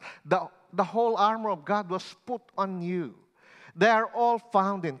Christ, the whole armor of God was put on you. They are all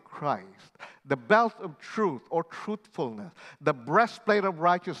found in Christ. The belt of truth or truthfulness, the breastplate of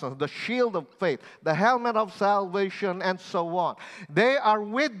righteousness, the shield of faith, the helmet of salvation, and so on. They are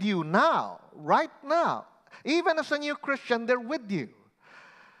with you now, right now. Even as a new Christian, they're with you.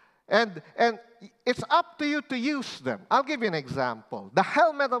 And it's up to you to use them. I'll give you an example. The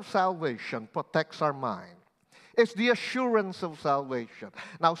helmet of salvation protects our mind. It's the assurance of salvation.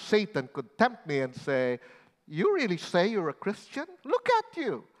 Now, Satan could tempt me and say, you really say you're a Christian? Look at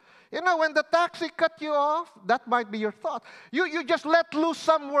you. You know, when the taxi cut you off, that might be your thought. You just let loose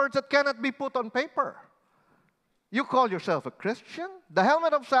some words that cannot be put on paper. You call yourself a Christian? The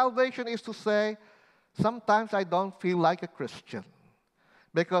helmet of salvation is to say, sometimes I don't feel like a Christian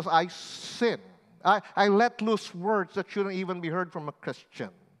because I sin. I let loose words that shouldn't even be heard from a Christian.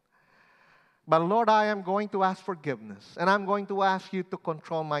 But Lord, I am going to ask forgiveness, and I'm going to ask you to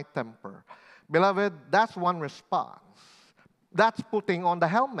control my temper. Beloved, that's one response. That's putting on the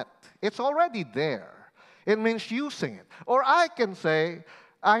helmet. It's already there. It means using it. Or I can say,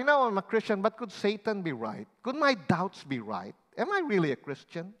 I know I'm a Christian, but could Satan be right? Could my doubts be right? Am I really a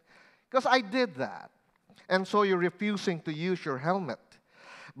Christian? Because I did that. And so you're refusing to use your helmet.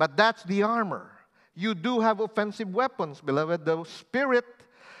 But that's the armor. You do have offensive weapons, beloved. The Spirit,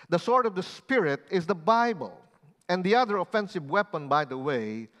 the sword of the Spirit is the Bible. And the other offensive weapon, by the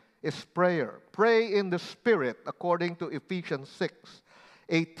way, is prayer. Pray in the Spirit, according to Ephesians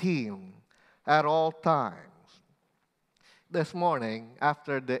 6:18, at all times. This morning,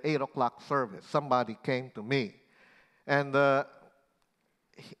 after the 8 o'clock service, somebody came to me, and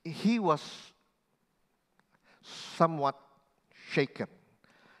he was somewhat shaken.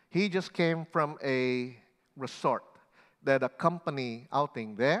 He just came from a resort. They had a company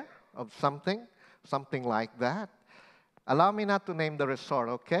outing there of something like that. Allow me not to name the resort,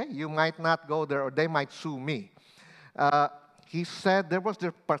 okay? You might not go there or they might sue me. He said there was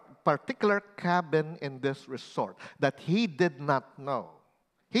this particular cabin in this resort that he did not know.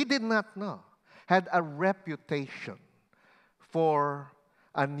 He did not know. Had a reputation for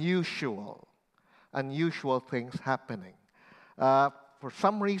unusual things happening. For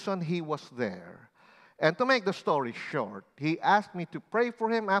some reason, he was there. And to make the story short, he asked me to pray for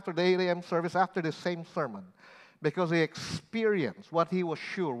him after the 8 a.m. service, after the same sermon, because he experienced what he was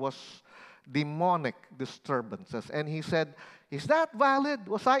sure was demonic disturbances. And he said, is that valid?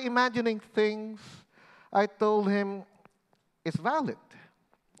 Was I imagining things? I told him, it's valid.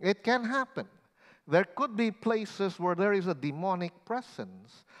 It can happen. There could be places where there is a demonic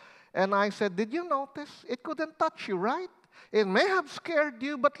presence. And I said, did you notice? It couldn't touch you, right? It may have scared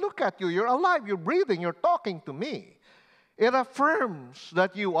you, but look at you. You're alive, you're breathing, you're talking to me. It affirms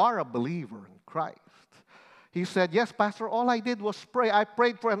that you are a believer in Christ. He said, yes, Pastor, all I did was pray. I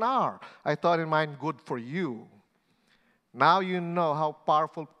prayed for an hour. I thought in mind, good for you. Now you know how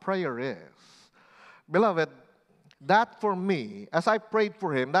powerful prayer is. Beloved, that for me, as I prayed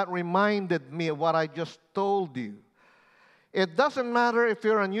for him, that reminded me of what I just told you. It doesn't matter if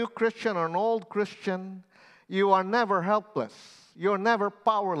you're a new Christian or an old Christian, you are never helpless. You're never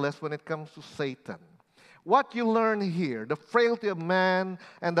powerless when it comes to Satan. What you learn here, the frailty of man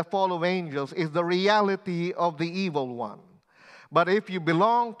and the fall of angels, is the reality of the evil one. But if you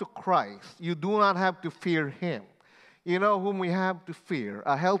belong to Christ, you do not have to fear him. You know whom we have to fear.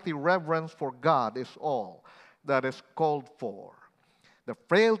 A healthy reverence for God is all that is called for. The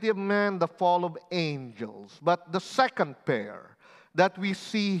frailty of man, the fall of angels. But the second pair that we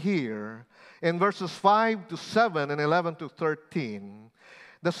see here in verses 5 to 7 and 11 to 13,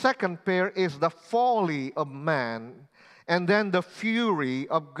 the second pair is the folly of man and then the fury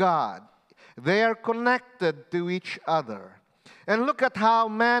of God. They are connected to each other. And look at how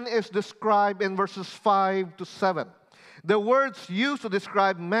man is described in verses 5 to 7. The words used to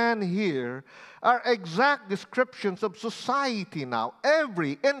describe man here are exact descriptions of society now.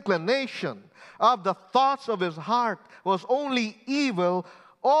 Every inclination of the thoughts of his heart was only evil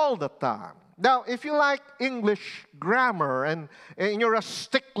all the time. Now, if you like English grammar and you're a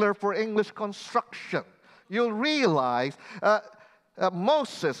stickler for English construction, you'll realize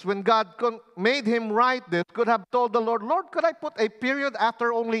Moses, when God made him write this, could have told the Lord, Lord, could I put a period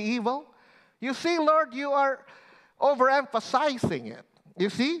after only evil? You see, Lord, you are overemphasizing it.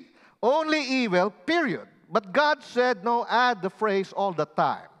 You see? Only evil, period. But God said, no, add the phrase all the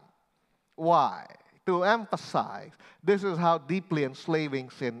time. Why? To emphasize this is how deeply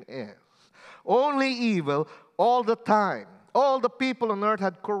enslaving sin is. Only evil all the time. All the people on earth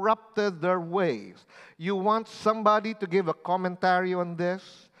had corrupted their ways. You want somebody to give a commentary on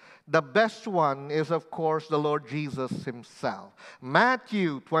this? The best one is, of course, the Lord Jesus himself.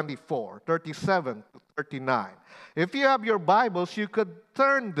 Matthew 24:37 to 39. If you have your Bibles, you could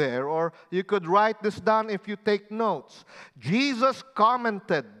turn there, or you could write this down if you take notes. Jesus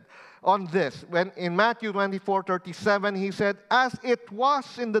commented on this when in Matthew 24:37 he said, "As it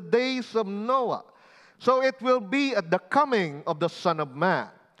was in the days of Noah, so it will be at the coming of the Son of Man.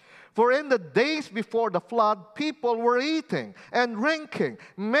 For in the days before the flood, people were eating and drinking,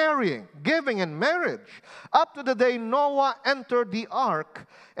 marrying, giving in marriage, up to the day Noah entered the ark,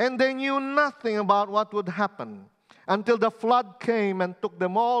 and they knew nothing about what would happen until the flood came and took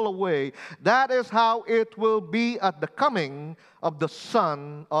them all away. That is how it will be at the coming of the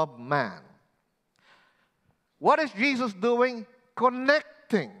Son of Man." What is Jesus doing?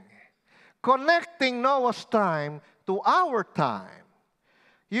 Connecting Noah's time to our time.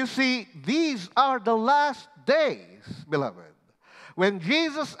 You see, these are the last days, beloved. When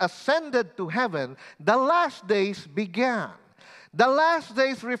Jesus ascended to heaven, the last days began. The last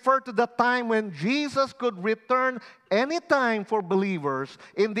days refer to the time when Jesus could return anytime for believers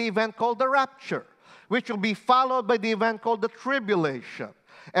in the event called the rapture, which will be followed by the event called the tribulation,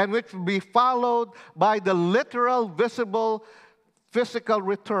 and which will be followed by the literal, visible, physical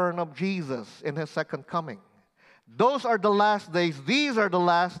return of Jesus in His second coming. Those are the last days. These are the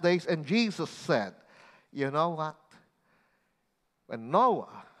last days. And Jesus said, you know what? When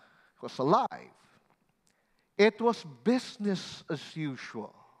Noah was alive, it was business as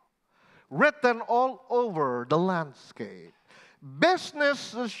usual, written all over the landscape.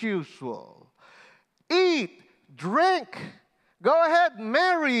 Business as usual. Eat, drink, go ahead,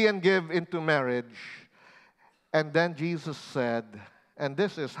 marry and give into marriage. And then Jesus said, and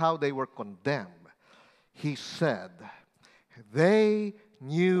this is how they were condemned. He said, they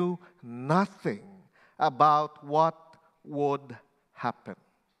knew nothing about what would happen.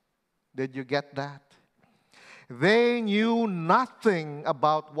 Did you get that? They knew nothing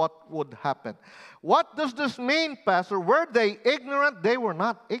about what would happen. What does this mean, Pastor? Were they ignorant? They were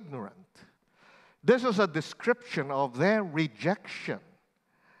not ignorant. This is a description of their rejection.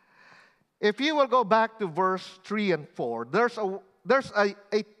 If you will go back to verse 3 and 4, there's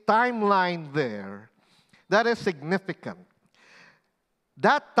a timeline there that is significant.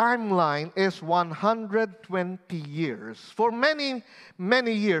 That timeline is 120 years. For many,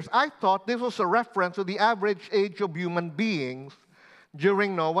 many years, I thought this was a reference to the average age of human beings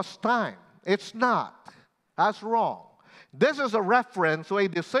during Noah's time. It's not. That's wrong. This is a reference to a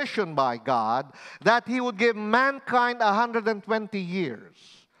decision by God that He would give mankind 120 years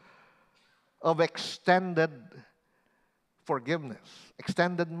of extended forgiveness,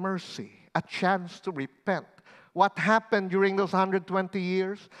 extended mercy, a chance to repent. What happened during those 120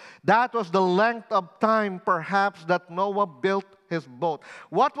 years? That was the length of time, perhaps, that Noah built his boat.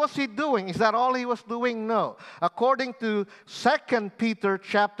 What was he doing? Is that all he was doing? No. According to 2 Peter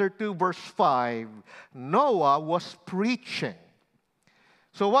chapter 2, verse 5, Noah was preaching.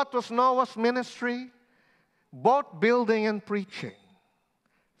 So what was Noah's ministry? Boat building and preaching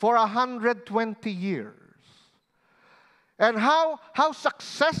for 120 years. And how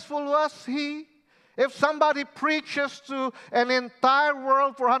successful was he? If somebody preaches to an entire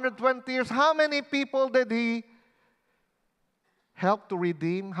world for 120 years, how many people did he help to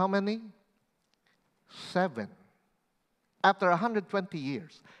redeem? How many? 7. After 120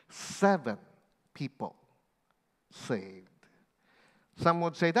 years, 7 people saved. Some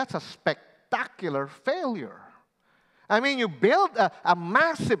would say that's a spectacular failure. I mean, you build a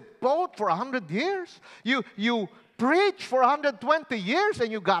massive boat for 100 years. You preach for 120 years and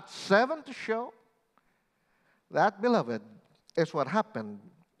you got 7 to show. That, beloved, is what happened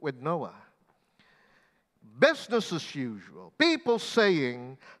with Noah. Business as usual. People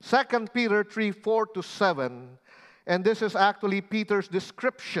saying, 2 Peter 3, 4-7, and this is actually Peter's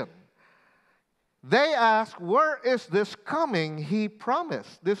description. They ask, where is this coming he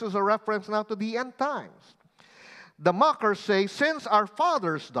promised? This is a reference now to the end times. The mockers say, since our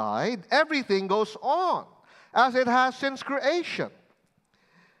fathers died, everything goes on as it has since creation.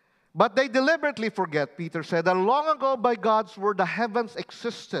 But they deliberately forget, Peter said, that long ago by God's word the heavens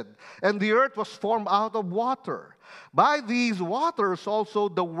existed, and the earth was formed out of water. By these waters also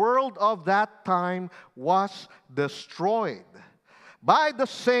the world of that time was destroyed. By the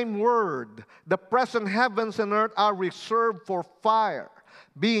same word, the present heavens and earth are reserved for fire,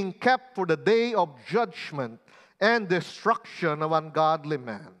 being kept for the day of judgment and destruction of ungodly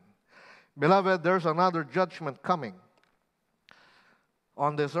men. Beloved, there's another judgment coming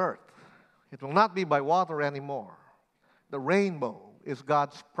on this earth. It will not be by water anymore. The rainbow is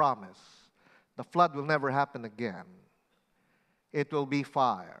God's promise. The flood will never happen again. It will be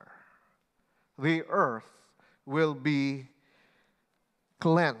fire. The earth will be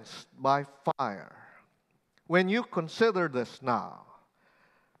cleansed by fire. when you consider this now,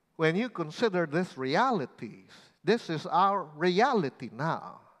 when you consider these realities, this is our reality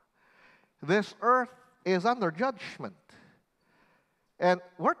now. This earth is under judgment. And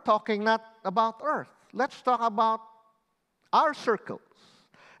we're talking not about earth. Let's talk about our circles.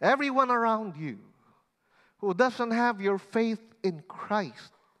 Everyone around you who doesn't have your faith in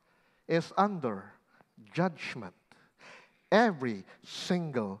Christ is under judgment. Every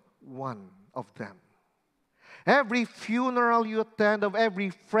single one of them. Every funeral you attend of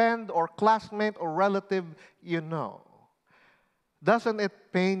every friend or classmate or relative you know. Doesn't it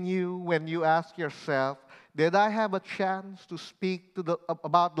pain you when you ask yourself, did I have a chance to speak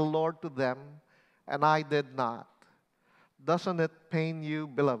about the Lord to them and I did not? Doesn't it pain you,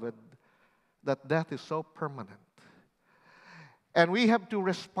 beloved, that death is so permanent? And we have two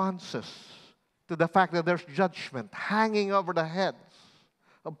responses to the fact that there's judgment hanging over the heads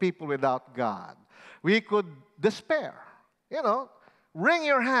of people without God. We could despair, wring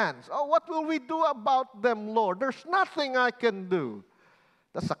your hands. Oh, what will we do about them, Lord? There's nothing I can do.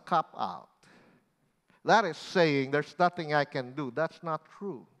 That's a cop-out. That is saying there's nothing I can do. That's not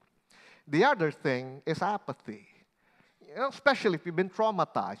true. The other thing is apathy. Especially if you've been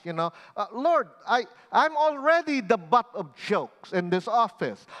traumatized, Lord, I'm already the butt of jokes in this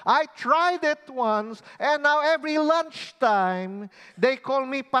office. I tried it once, and now every lunchtime, they call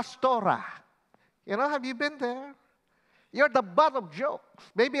me Pastora. Have you been there? You're the butt of jokes,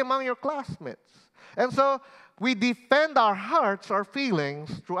 maybe among your classmates. And so we defend our hearts, our feelings,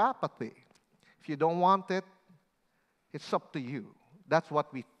 through apathy. If you don't want it, it's up to you. That's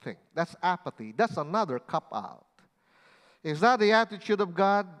what we think. That's apathy. That's another cop-out. Is that the attitude of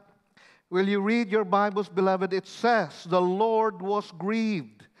God? Will you read your Bibles, beloved? It says, the Lord was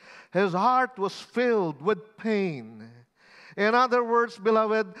grieved. His heart was filled with pain. In other words,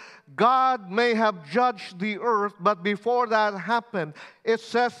 beloved, God may have judged the earth, but before that happened, it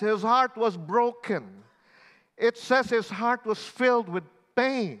says his heart was broken. It says his heart was filled with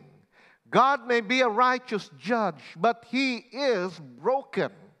pain. God may be a righteous judge, but he is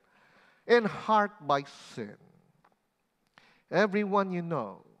broken in heart by sin. Everyone you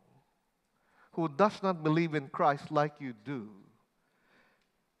know who does not believe in Christ like you do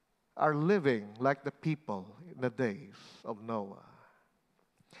are living like the people in the days of Noah.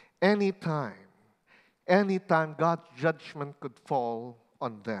 Anytime God's judgment could fall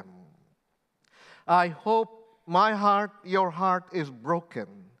on them. I hope my heart, your heart is broken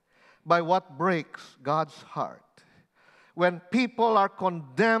by what breaks God's heart. When people are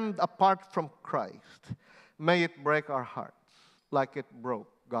condemned apart from Christ, may it break our hearts like it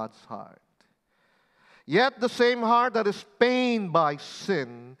broke God's heart. Yet the same heart that is pained by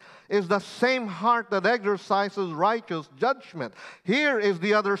sin is the same heart that exercises righteous judgment. Here is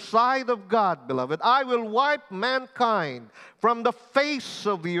the other side of God, beloved. I will wipe mankind from the face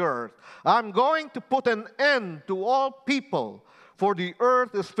of the earth. I'm going to put an end to all people, for the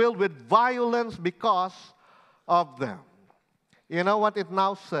earth is filled with violence because of them. You know what it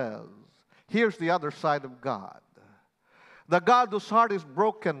now says? Here's the other side of God. The God whose heart is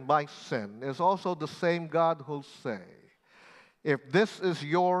broken by sin is also the same God who'll say, if this is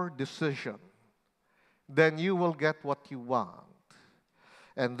your decision, then you will get what you want.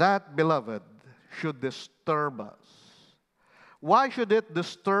 And that, beloved, should disturb us. Why should it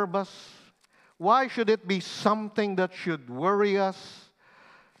disturb us? Why should it be something that should worry us?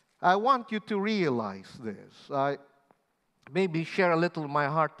 I want you to realize this. I maybe share a little of my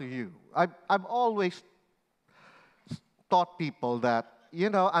heart to you. I've always taught people that,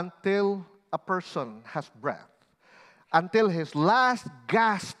 until a person has breath, until his last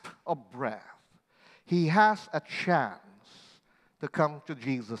gasp of breath, he has a chance to come to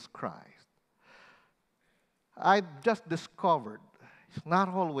Jesus Christ. I just discovered it's not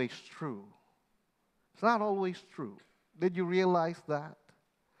always true. It's not always true. Did you realize that?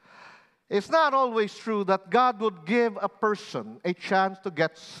 It's not always true that God would give a person a chance to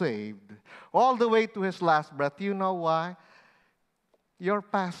get saved all the way to his last breath. Do you know why? Your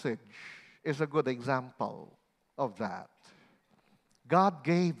passage is a good example of that. God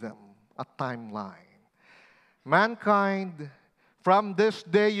gave them a timeline. Mankind, from this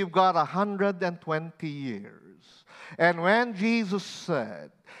day you've got 120 years. And when Jesus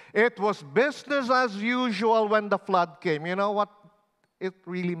said, it was business as usual when the flood came, you know what it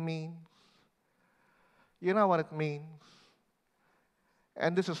really means? You know what it means?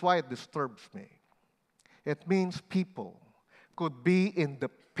 And this is why it disturbs me. It means people could be in the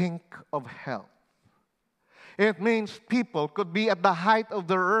pink of health. It means people could be at the height of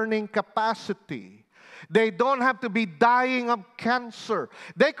their earning capacity. They don't have to be dying of cancer.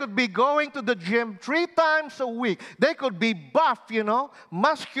 They could be going to the gym 3 times a week. They could be buff,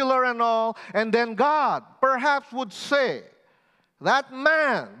 muscular and all. And then God perhaps would say, that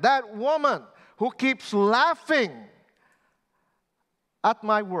man, that woman who keeps laughing at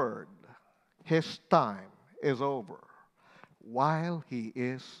my word, his time is over while he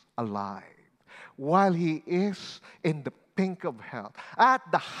is alive, while he is in the pink of health, at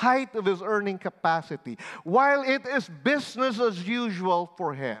the height of his earning capacity, while it is business as usual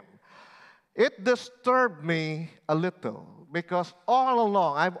for him. It disturbed me a little because all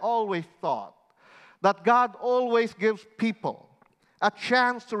along I've always thought that God always gives people a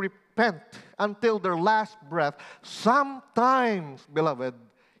chance to repent until their last breath. Sometimes, beloved,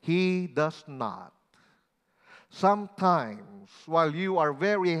 he does not. Sometimes, while you are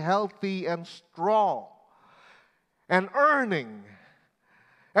very healthy and strong and earning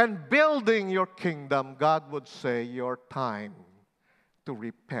and building your kingdom, God would say your time to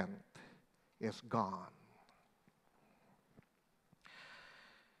repent is gone.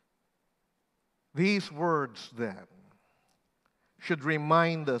 These words, then, should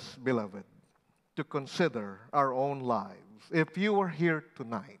remind us, beloved, to consider our own lives. If you are here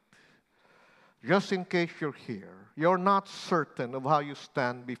tonight, just in case you're here, you're not certain of how you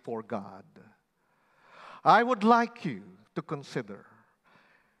stand before God, I would like you to consider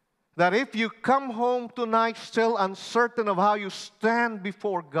that if you come home tonight still uncertain of how you stand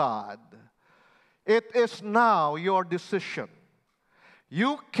before God, it is now your decision.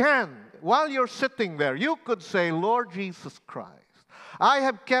 You can, while you're sitting there, you could say, Lord Jesus Christ, I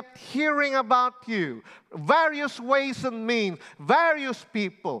have kept hearing about you, various ways and means, various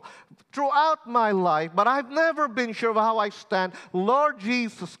people throughout my life, but I've never been sure of how I stand. Lord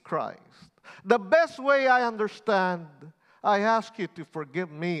Jesus Christ, the best way I understand, I ask you to forgive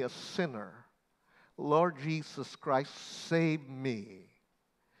me, a sinner. Lord Jesus Christ, save me.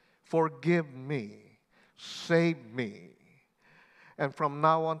 Forgive me. Save me. And from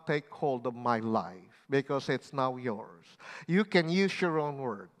now on, take hold of my life, because it's now yours. You can use your own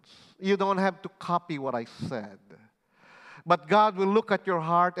words. You don't have to copy what I said. But God will look at your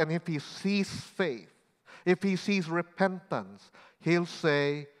heart, and if He sees faith, if He sees repentance, He'll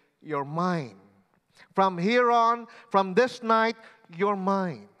say, you're mine. From here on, from this night, you're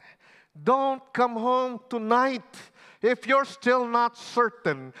mine. Don't come home tonight if you're still not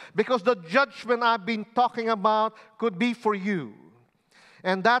certain, because the judgment I've been talking about could be for you.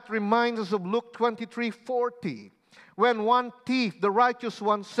 And that reminds us of Luke 23:40, when one thief, the righteous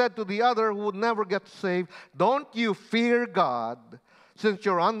one, said to the other who would never get saved, don't you fear God, since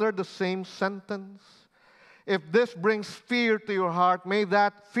you're under the same sentence? If this brings fear to your heart, may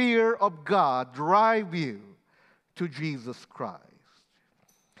that fear of God drive you to Jesus Christ.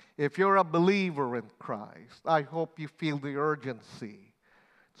 If you're a believer in Christ, I hope you feel the urgency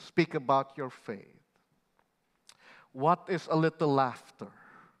to speak about your faith. What is a little laughter?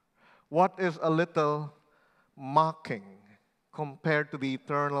 What is a little mocking compared to the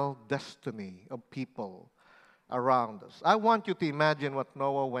eternal destiny of people around us? I want you to imagine what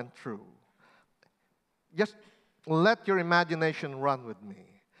Noah went through. Just let your imagination run with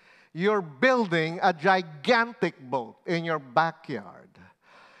me. You're building a gigantic boat in your backyard.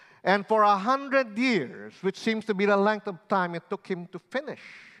 And for 100 years, which seems to be the length of time it took him to finish,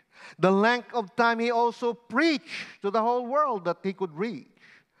 the length of time he also preached to the whole world that he could reach.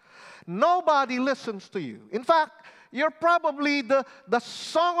 Nobody listens to you. In fact, you're probably the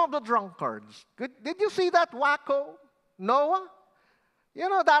song of the drunkards. Did you see that wacko, Noah? You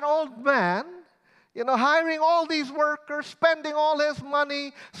know, that old man, hiring all these workers, spending all his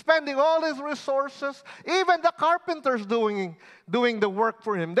money, spending all his resources. Even the carpenters doing the work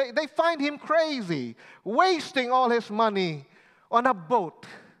for him. They find him crazy, wasting all his money on a boat.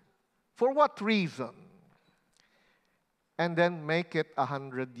 For what reason? And then make it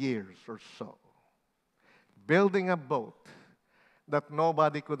 100 years or so. Building a boat that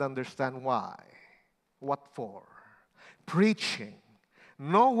nobody could understand why. What for? Preaching.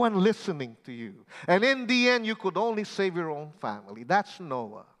 No one listening to you. And in the end, you could only save your own family. That's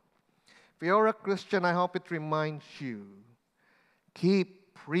Noah. If you're a Christian, I hope it reminds you.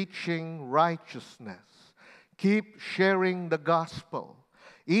 Keep preaching righteousness. Keep sharing the gospel.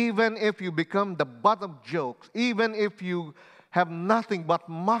 Even if you become the butt of jokes, even if you have nothing but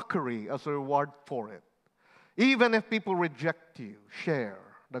mockery as a reward for it, even if people reject you, share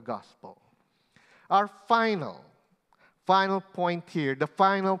the gospel. Our final point here, the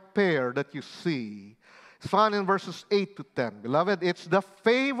final pair that you see, is found in verses 8 to 10. Beloved, it's the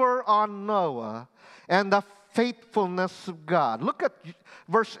favor on Noah and the faithfulness of God. Look at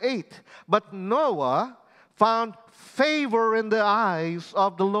verse 8. But Noah found favor in the eyes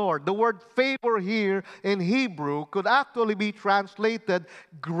of the Lord. The word favor here in Hebrew could actually be translated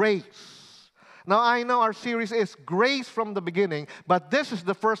grace. Now, I know our series is grace from the beginning, but this is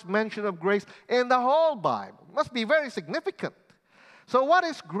the first mention of grace in the whole Bible. It must be very significant. So what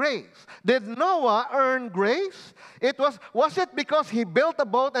is grace? Did Noah earn grace? Was it because he built a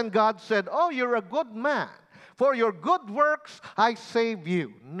boat and God said, "Oh, you're a good man. For your good works, I save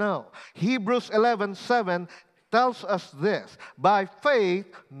you"? No. Hebrews 11:7 tells us this. By faith,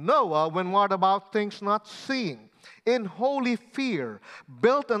 Noah, when what about things not seen, in holy fear,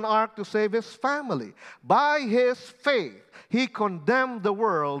 built an ark to save his family. By his faith, he condemned the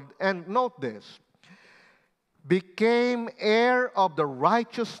world, and note this, became heir of the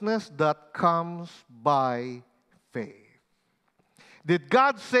righteousness that comes by faith. Did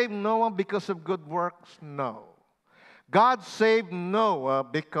God save Noah because of good works? No. God saved Noah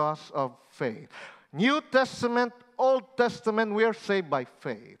because of faith. New Testament, Old Testament, we are saved by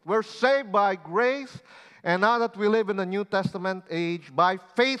faith. We're saved by grace, and now that we live in the New Testament age, by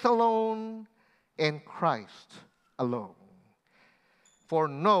faith alone, in Christ alone. For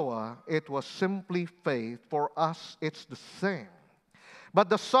Noah, it was simply faith. For us, it's the same. But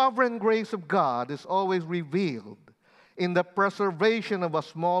the sovereign grace of God is always revealed in the preservation of a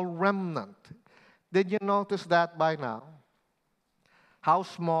small remnant. Did you notice that by now? How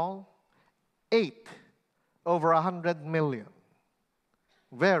small? 8 over 100 million.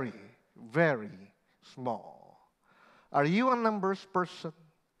 Very, very small. Are you a numbers person?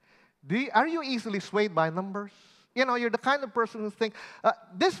 Are you easily swayed by numbers? You know, you're the kind of person who thinks,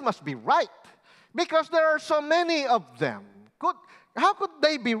 this must be right, because there are so many of them. How could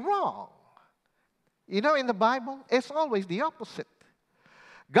they be wrong? You know, in the Bible, it's always the opposite.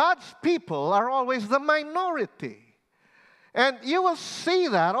 God's people are always the minority. And you will see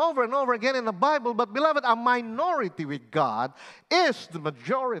that over and over again in the Bible. But beloved, a minority with God is the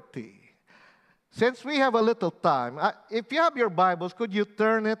majority. Since we have a little time, if you have your Bibles, could you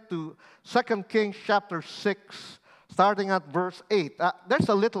turn it to 2 Kings chapter 6, starting at verse 8. There's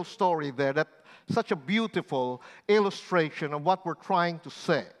a little story there that's such a beautiful illustration of what we're trying to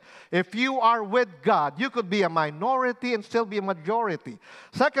say. If you are with God, you could be a minority and still be a majority.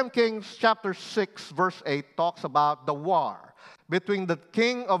 2 Kings chapter 6, verse 8 talks about the war between the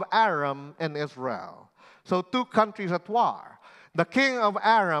king of Aram and Israel. So 2 countries at war. The king of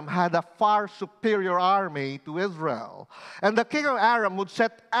Aram had a far superior army to Israel. And the king of Aram would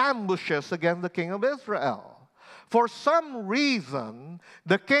set ambushes against the king of Israel. For some reason,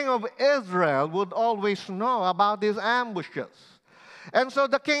 the king of Israel would always know about these ambushes. And so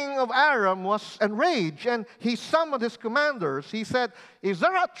the king of Aram was enraged, and he summoned his commanders. He said, "Is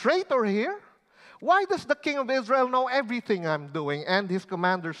there a traitor here? Why does the king of Israel know everything I'm doing?" And his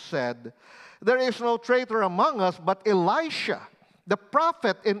commanders said, "There is no traitor among us but Elisha, the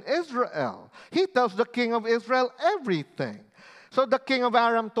prophet in Israel. He tells the king of Israel everything." So the king of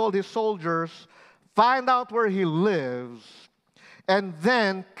Aram told his soldiers, "Find out where he lives, and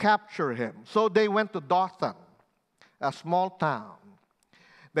then capture him." So they went to Dothan, a small town.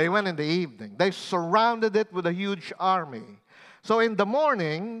 They went in the evening. They surrounded it with a huge army. So in the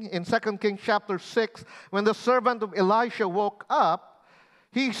morning, in 2 Kings chapter 6, when the servant of Elisha woke up,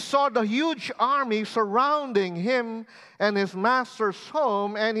 he saw the huge army surrounding him and his master's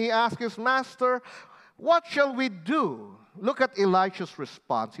home, and he asked his master, "What shall we do?" Look at Elisha's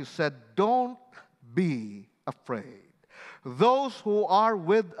response. He said, "Don't be afraid. Those who are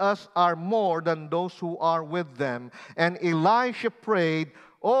with us are more than those who are with them." And Elisha prayed,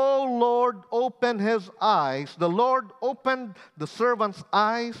 "Oh Lord, open his eyes." The Lord opened the servant's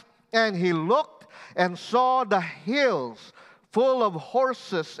eyes, and he looked and saw the hills full of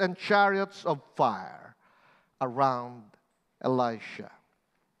horses and chariots of fire around Elisha.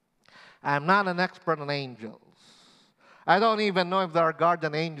 I'm not an expert on angels. I don't even know if there are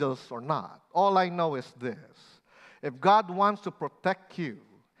guardian angels or not. All I know is this. If God wants to protect you,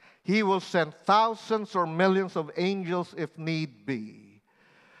 He will send thousands or millions of angels if need be.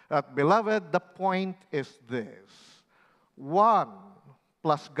 But beloved, the point is this. 1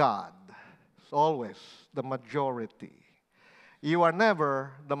 plus God is always the majority. You are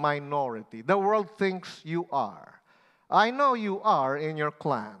never the minority. The world thinks you are. I know you are in your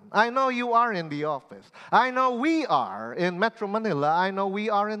clan. I know you are in the office. I know we are in Metro Manila. I know we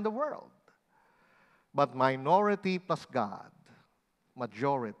are in the world. But minority plus God,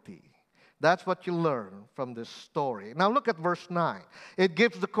 majority. That's what you learn from this story. Now look at verse 9. It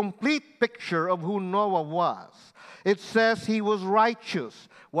gives the complete picture of who Noah was. It says he was righteous,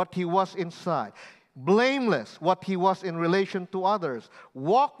 what he was inside. blameless, what he was in relation to others,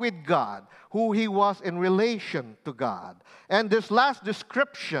 walk with God, who he was in relation to God. And this last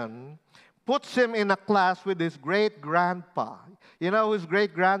description puts him in a class with his great-grandpa. You know who his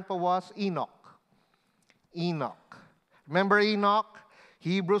great-grandpa was? Enoch. Enoch. Remember Enoch?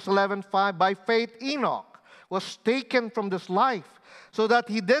 Hebrews 11:5. By faith, Enoch was taken from this life so that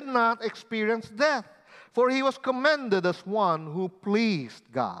he did not experience death, for he was commended as one who pleased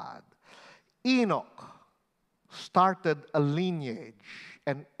God. Enoch started a lineage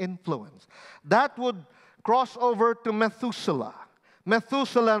and influence that would cross over to Methuselah.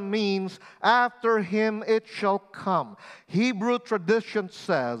 Methuselah means, after him it shall come. Hebrew tradition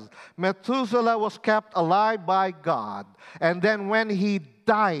says Methuselah was kept alive by God, and then when he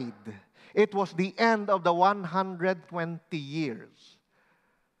died, it was the end of the 120 years.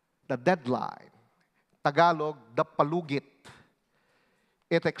 The deadline, Tagalog, the palugit.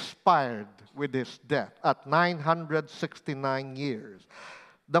 It expired with his death at 969 years.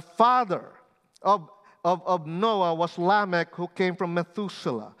 The father of Noah was Lamech, who came from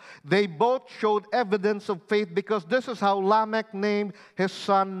Methuselah. They both showed evidence of faith because this is how Lamech named his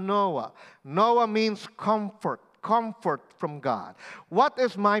son Noah. Noah means comfort from God. What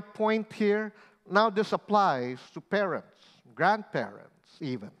is my point here? Now this applies to parents, grandparents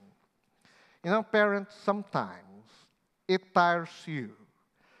even. You know, parents, sometimes it tires you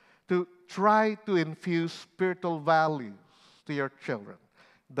to try to infuse spiritual values to your children,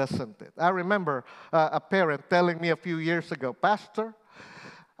 doesn't it? I remember a parent telling me a few years ago, Pastor,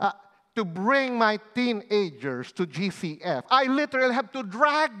 to bring my teenagers to GCF, I literally have to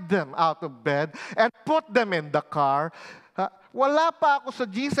drag them out of bed and put them in the car. Wala pa ako sa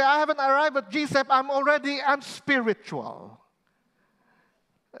GCF. I haven't arrived at GCF. I'm already unspiritual.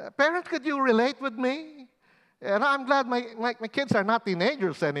 Parents, could you relate with me? And I'm glad my kids are not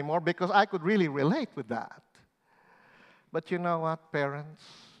teenagers anymore because I could really relate with that. But you know what, parents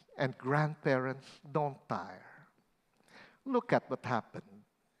and grandparents, don't tire. Look at what happened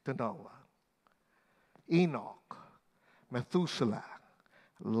to Noah, Enoch, Methuselah,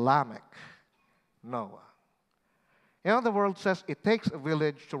 Lamech, Noah. You know, the world says it takes a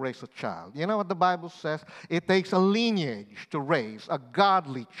village to raise a child. You know what the Bible says? It takes a lineage to raise a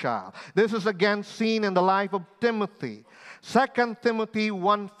godly child. This is again seen in the life of Timothy. 2 Timothy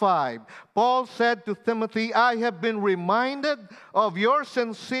 1:5. Paul said to Timothy, I have been reminded of your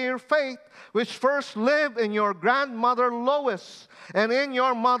sincere faith, which first lived in your grandmother Lois and in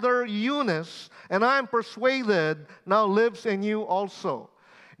your mother Eunice, and I am persuaded now lives in you also.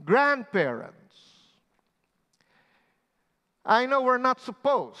 Grandparents, I know you're not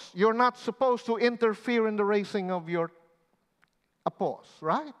supposed to interfere in the raising of your apos,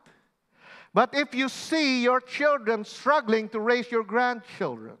 right? But if you see your children struggling to raise your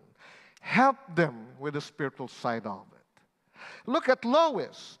grandchildren, help them with the spiritual side of it. Look at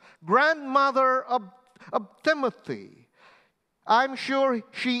Lois, grandmother of Timothy. I'm sure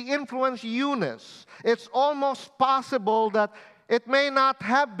she influenced Eunice. It's almost possible that it may not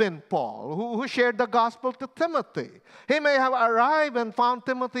have been Paul who shared the gospel to Timothy. He may have arrived and found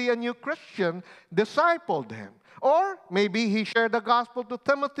Timothy a new Christian, discipled him. Or maybe he shared the gospel to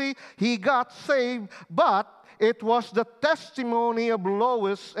Timothy, he got saved, but it was the testimony of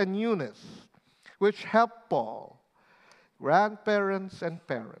Lois and Eunice which helped Paul. Grandparents and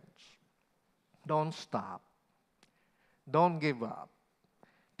parents, don't stop. Don't give up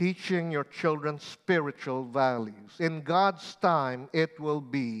teaching your children spiritual values. In God's time, it will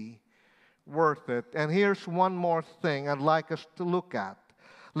be worth it. And here's one more thing I'd like us to look at.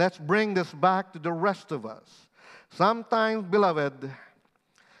 Let's bring this back to the rest of us. Sometimes, beloved,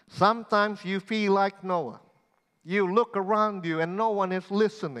 sometimes you feel like Noah. You look around you and no one is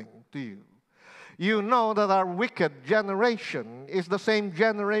listening to you. You know that our wicked generation is the same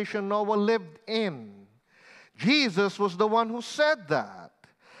generation Noah lived in. Jesus was the one who said that.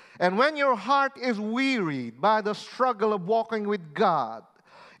 And when your heart is wearied by the struggle of walking with God,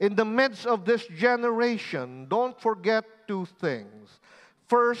 in the midst of this generation, don't forget two things.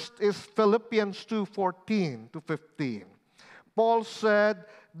 First is Philippians 2:14 to 15. Paul said,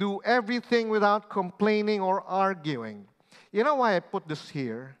 do everything without complaining or arguing. You know why I put this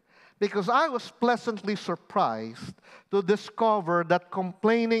here? Because I was pleasantly surprised to discover that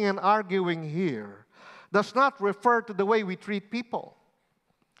complaining and arguing here does not refer to the way we treat people.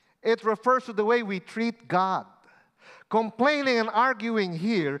 It refers to the way we treat God. Complaining and arguing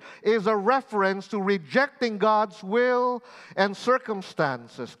here is a reference to rejecting God's will and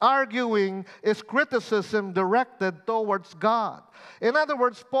circumstances. Arguing is criticism directed towards God. In other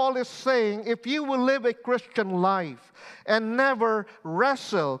words, Paul is saying, if you will live a Christian life and never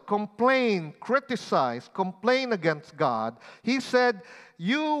wrestle, complain, criticize, complain against God, he said,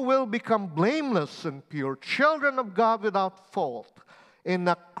 you will become blameless and pure, children of God without fault, in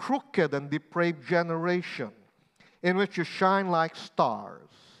a crooked and depraved generation, in which you shine like stars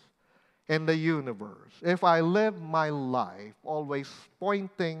in the universe. If I live my life always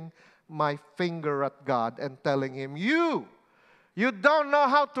pointing my finger at God and telling Him, you don't know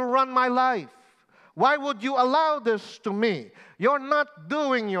how to run my life. Why would you allow this to me? You're not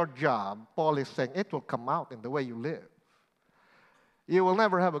doing your job. Paul is saying it will come out in the way you live. You will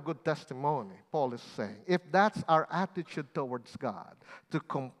never have a good testimony, Paul is saying. If that's our attitude towards God, to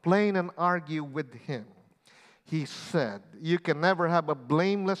complain and argue with Him, he said, you can never have a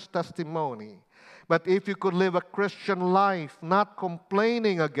blameless testimony. But if you could live a Christian life, not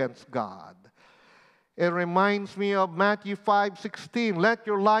complaining against God, it reminds me of Matthew 5:16. Let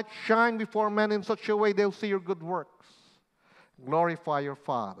your light shine before men in such a way they'll see your good works. Glorify your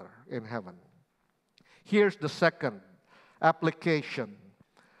Father in heaven. Here's the second application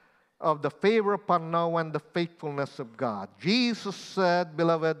of the favor upon Noah and the faithfulness of God. Jesus said,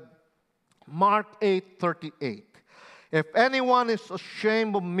 beloved, Mark 8:38, if anyone is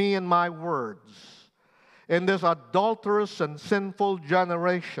ashamed of me and my words in this adulterous and sinful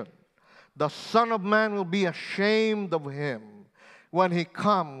generation, the Son of Man will be ashamed of him when He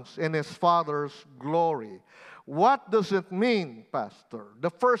comes in His Father's glory. What does it mean, Pastor? The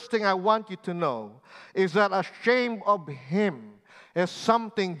first thing I want you to know is that ashamed of Him is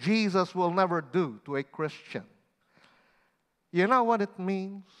something Jesus will never do to a Christian. You know what it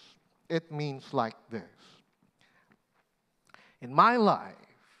means? It means like this. In my life,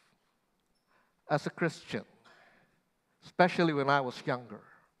 as a Christian, especially when I was younger,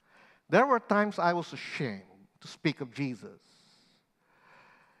 there were times I was ashamed to speak of Jesus.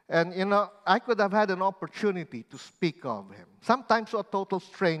 And, I could have had an opportunity to speak of Him. Sometimes to a total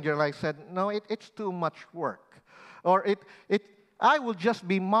stranger, and I said, no, it's too much work. Or I would just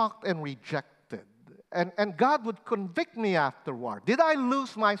be mocked and rejected. And God would convict me afterward. Did I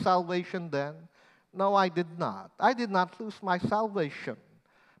lose my salvation then? No, I did not. I did not lose my salvation.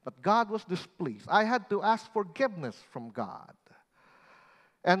 But God was displeased. I had to ask forgiveness from God.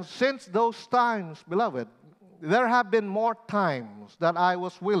 And since those times, beloved, there have been more times that I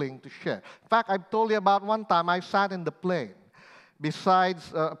was willing to share. In fact, I've told you about one time I sat in the plane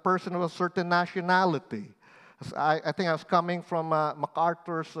besides a person of a certain nationality. I think I was coming from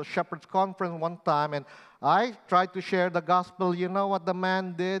MacArthur's Shepherd's Conference one time, and I tried to share the gospel. You know what the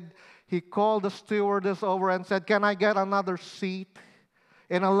man did? He called the stewardess over and said, can I get another seat?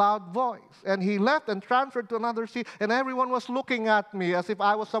 In a loud voice. And he left and transferred to another seat, and everyone was looking at me as if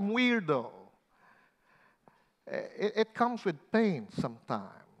I was some weirdo. It comes with pain sometimes.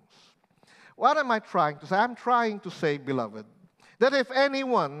 What am I trying to say? I'm trying to say, beloved, that if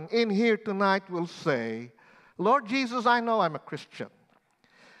anyone in here tonight will say, Lord Jesus, I know I'm a Christian,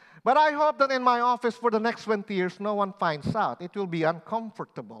 but I hope that in my office for the next 20 years, no one finds out. It will be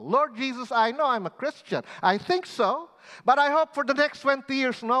uncomfortable. Lord Jesus, I know I'm a Christian. I think so, but I hope for the next 20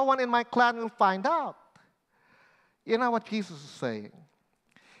 years, no one in my clan will find out. You know what Jesus is saying?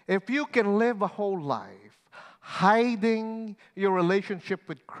 If you can live a whole life hiding your relationship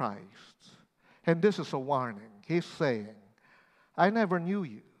with Christ, and this is a warning, He's saying, I never knew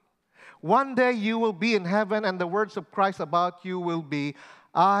you. One day you will be in heaven, and the words of Christ about you will be,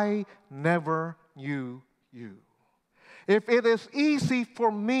 I never knew you. If it is easy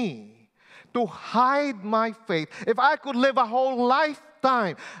for me to hide my faith, if I could live a whole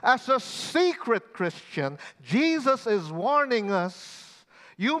lifetime as a secret Christian, Jesus is warning us,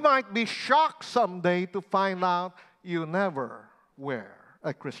 you might be shocked someday to find out you never were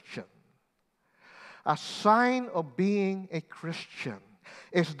a Christian. A sign of being a Christian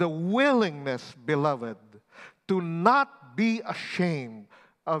is the willingness, beloved, to not be ashamed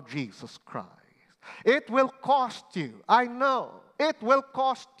of Jesus Christ. It will cost you. I know. It will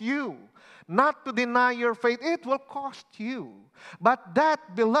cost you. Not to deny your faith. It will cost you. But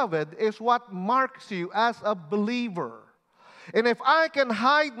that, beloved, is what marks you as a believer. And if I can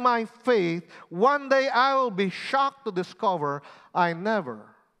hide my faith, one day I will be shocked to discover I never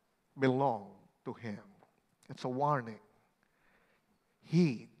belonged to Him. It's a warning.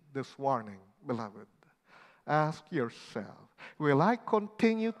 Heed this warning, beloved. Ask yourself, will I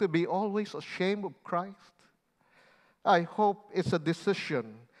continue to be always ashamed of Christ? I hope it's a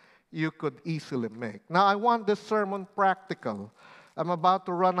decision you could easily make. Now, I want this sermon practical. I'm about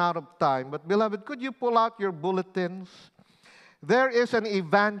to run out of time. But, beloved, could you pull out your bulletins? There is an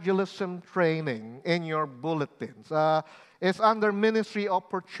evangelism training in your bulletins. It's under ministry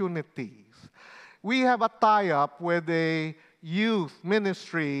opportunities. We have a tie-up with a youth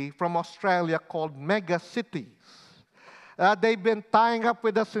ministry from Australia called Mega Cities. They've been tying up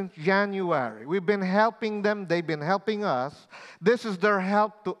with us since January. We've been helping them. They've been helping us. This is their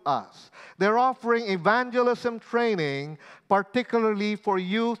help to us. They're offering evangelism training, particularly for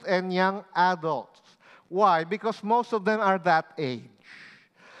youth and young adults. Why? Because most of them are that age.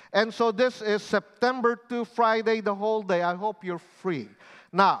 And so this is September 2, Friday, the whole day. I hope you're free.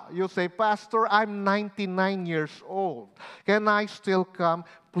 Now, you say, Pastor, I'm 99 years old. Can I still come?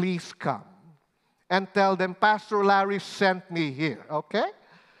 Please come. And tell them, Pastor Larry sent me here, okay?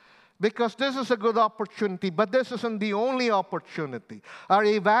 Because this is a good opportunity, but this isn't the only opportunity. Our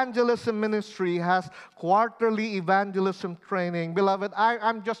evangelism ministry has quarterly evangelism training. Beloved,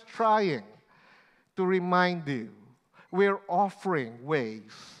 I'm just trying to remind you, we're offering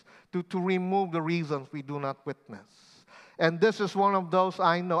ways to remove the reasons we do not witness. And this is one of those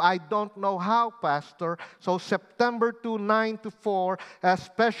I know. I don't know how, Pastor. So September 2, 9 to 4,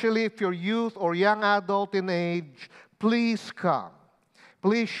 especially if you're youth or young adult in age, please come.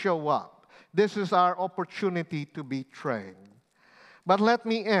 Please show up. This is our opportunity to be trained. But let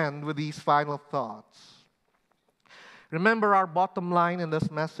me end with these final thoughts. Remember our bottom line in this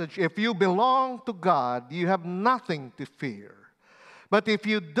message. If you belong to God, you have nothing to fear. But if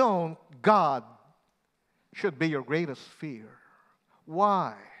you don't, God should be your greatest fear.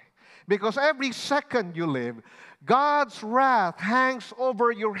 Why? Because every second you live, God's wrath hangs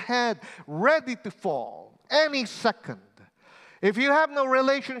over your head, ready to fall any second. If you have no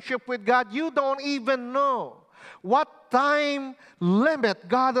relationship with God, you don't even know what time limit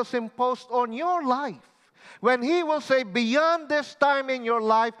God has imposed on your life. When He will say, beyond this time in your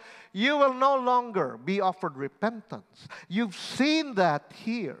life, you will no longer be offered repentance. You've seen that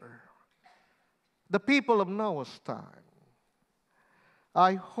here. The people of Noah's time.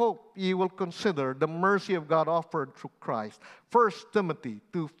 I hope you will consider the mercy of God offered through Christ. 1 Timothy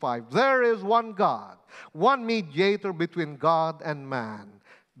 2:5. There is one God, one mediator between God and man.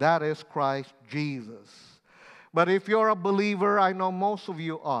 That is Christ Jesus. But if you're a believer, I know most of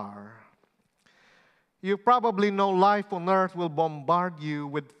you are, you probably know life on earth will bombard you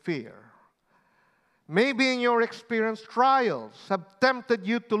with fear. Maybe in your experience, trials have tempted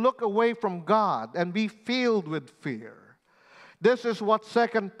you to look away from God and be filled with fear. This is what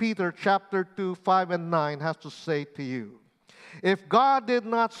 2 Peter chapter 2, 5 and 9 has to say to you. If God did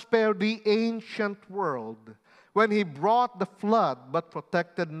not spare the ancient world when He brought the flood but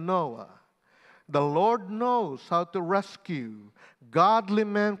protected Noah, the Lord knows how to rescue godly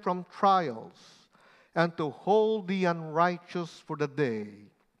men from trials and to hold the unrighteous for the day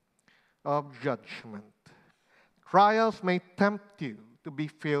of judgment. Trials may tempt you to be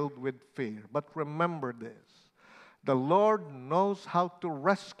filled with fear, but remember this. The Lord knows how to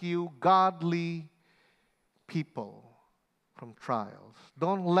rescue godly people from trials.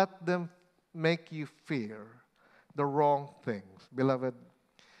 Don't let them make you fear the wrong things. Beloved,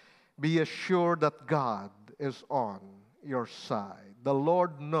 be assured that God is on your side. The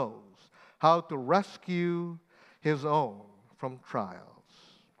Lord knows how to rescue His own from trials.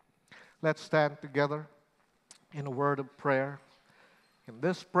 Let's stand together in a word of prayer. In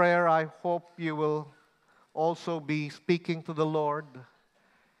this prayer, I hope you will also be speaking to the Lord.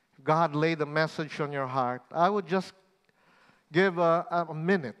 God laid a message on your heart. I would just give a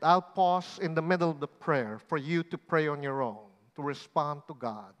minute. I'll pause in the middle of the prayer for you to pray on your own, to respond to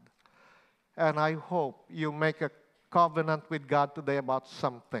God. And I hope you make a covenant with God today about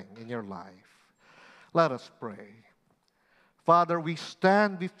something in your life. Let us pray. Father, we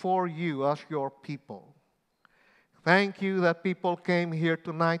stand before you as your people. Thank you that people came here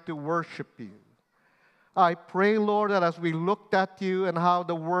tonight to worship you. I pray, Lord, that as we looked at you and how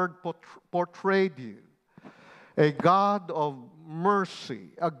the Word portrayed you, a God of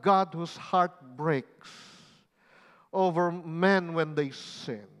mercy, a God whose heart breaks over men when they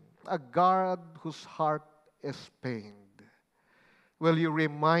sin, a God whose heart is pained. Will you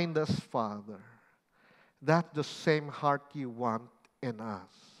remind us, Father, that the same heart you want in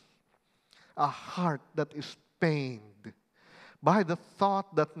us, a heart that is pained by the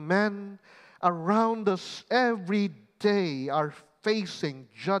thought that men around us every day are facing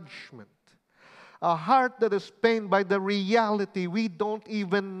judgment, a heart that is pained by the reality we don't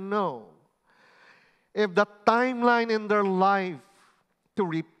even know if the timeline in their life to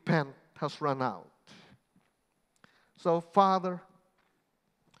repent has run out. So, Father,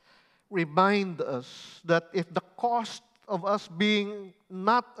 remind us that if the cost of us being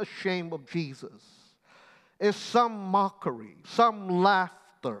not ashamed of Jesus is some mockery, some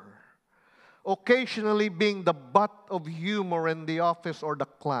laughter, occasionally being the butt of humor in the office or the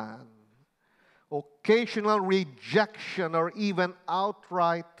clan, occasional rejection or even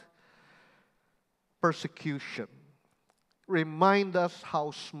outright persecution, remind us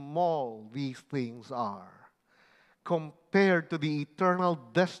how small these things are compared to the eternal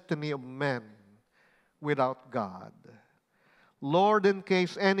destiny of men without God. Lord, in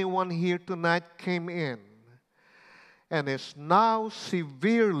case anyone here tonight came in and is now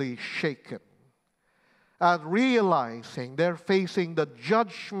severely shaken at realizing they're facing the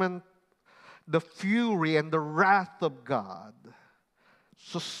judgment, the fury, and the wrath of God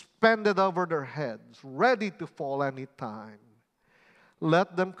suspended over their heads, ready to fall any time,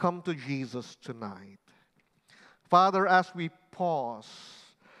 let them come to Jesus tonight. Father, as we pause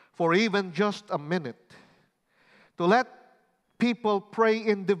for even just a minute to let people pray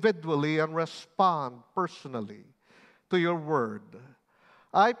individually and respond personally to your word,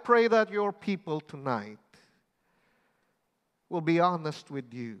 I pray that your people tonight will be honest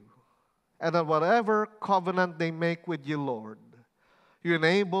with you, and that whatever covenant they make with you, Lord, you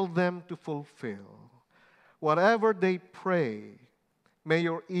enable them to fulfill. Whatever they pray, may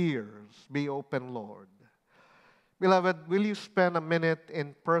your ears be open, Lord. Beloved, will you spend a minute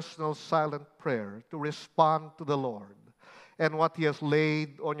in personal silent prayer to respond to the Lord and what He has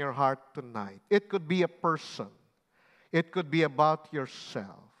laid on your heart tonight? It could be a person. It could be about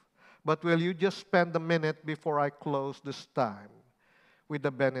yourself. But will you just spend a minute before I close this time with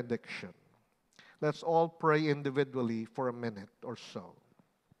the benediction? Let's all pray individually for a minute or so.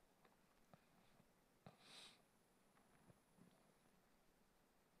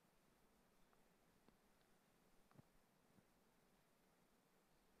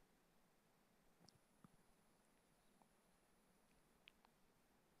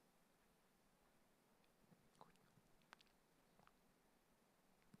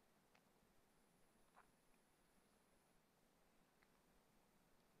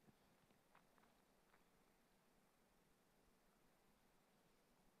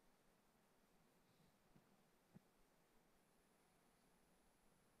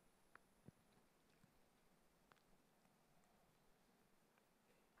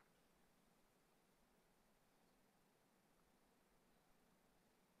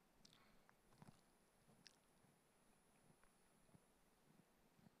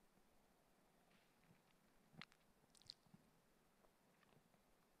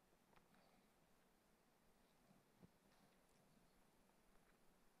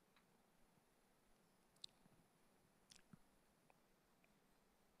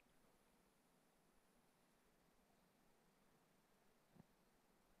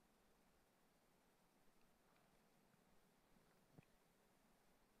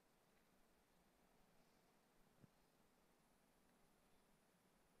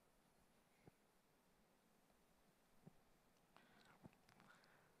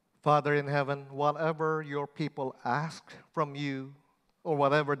 Father in heaven, whatever your people ask from you or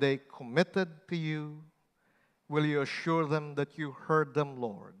whatever they committed to you, will you assure them that you heard them,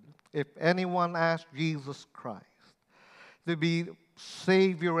 Lord? If anyone asks Jesus Christ to be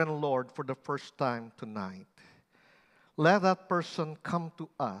Savior and Lord for the first time tonight, let that person come to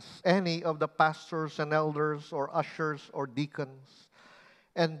us, any of the pastors and elders or ushers or deacons,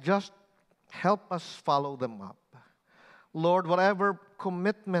 and just help us follow them up. Lord, whatever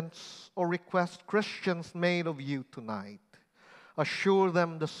commitments or requests Christians made of you tonight, assure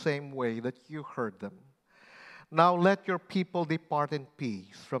them the same way that you heard them. Now let your people depart in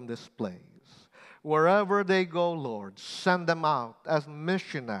peace from this place. Wherever they go, Lord, send them out as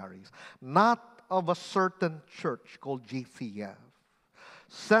missionaries, not of a certain church called GCF.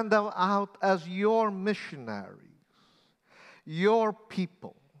 Send them out as your missionaries, your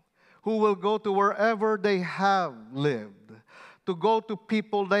people, who will go to wherever they have lived, to go to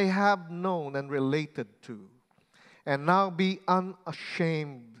people they have known and related to, and now be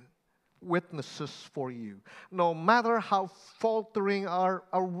unashamed witnesses for you. No matter how faltering our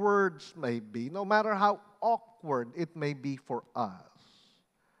words may be, no matter how awkward it may be for us,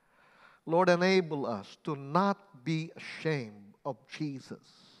 Lord, enable us to not be ashamed of Jesus,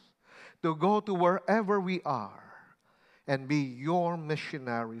 to go to wherever we are and be your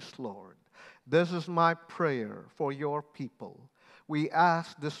missionaries, Lord. This is my prayer for your people. We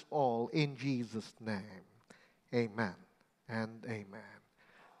ask this all in Jesus' name. Amen and amen.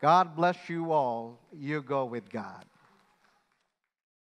 God bless you all. You go with God.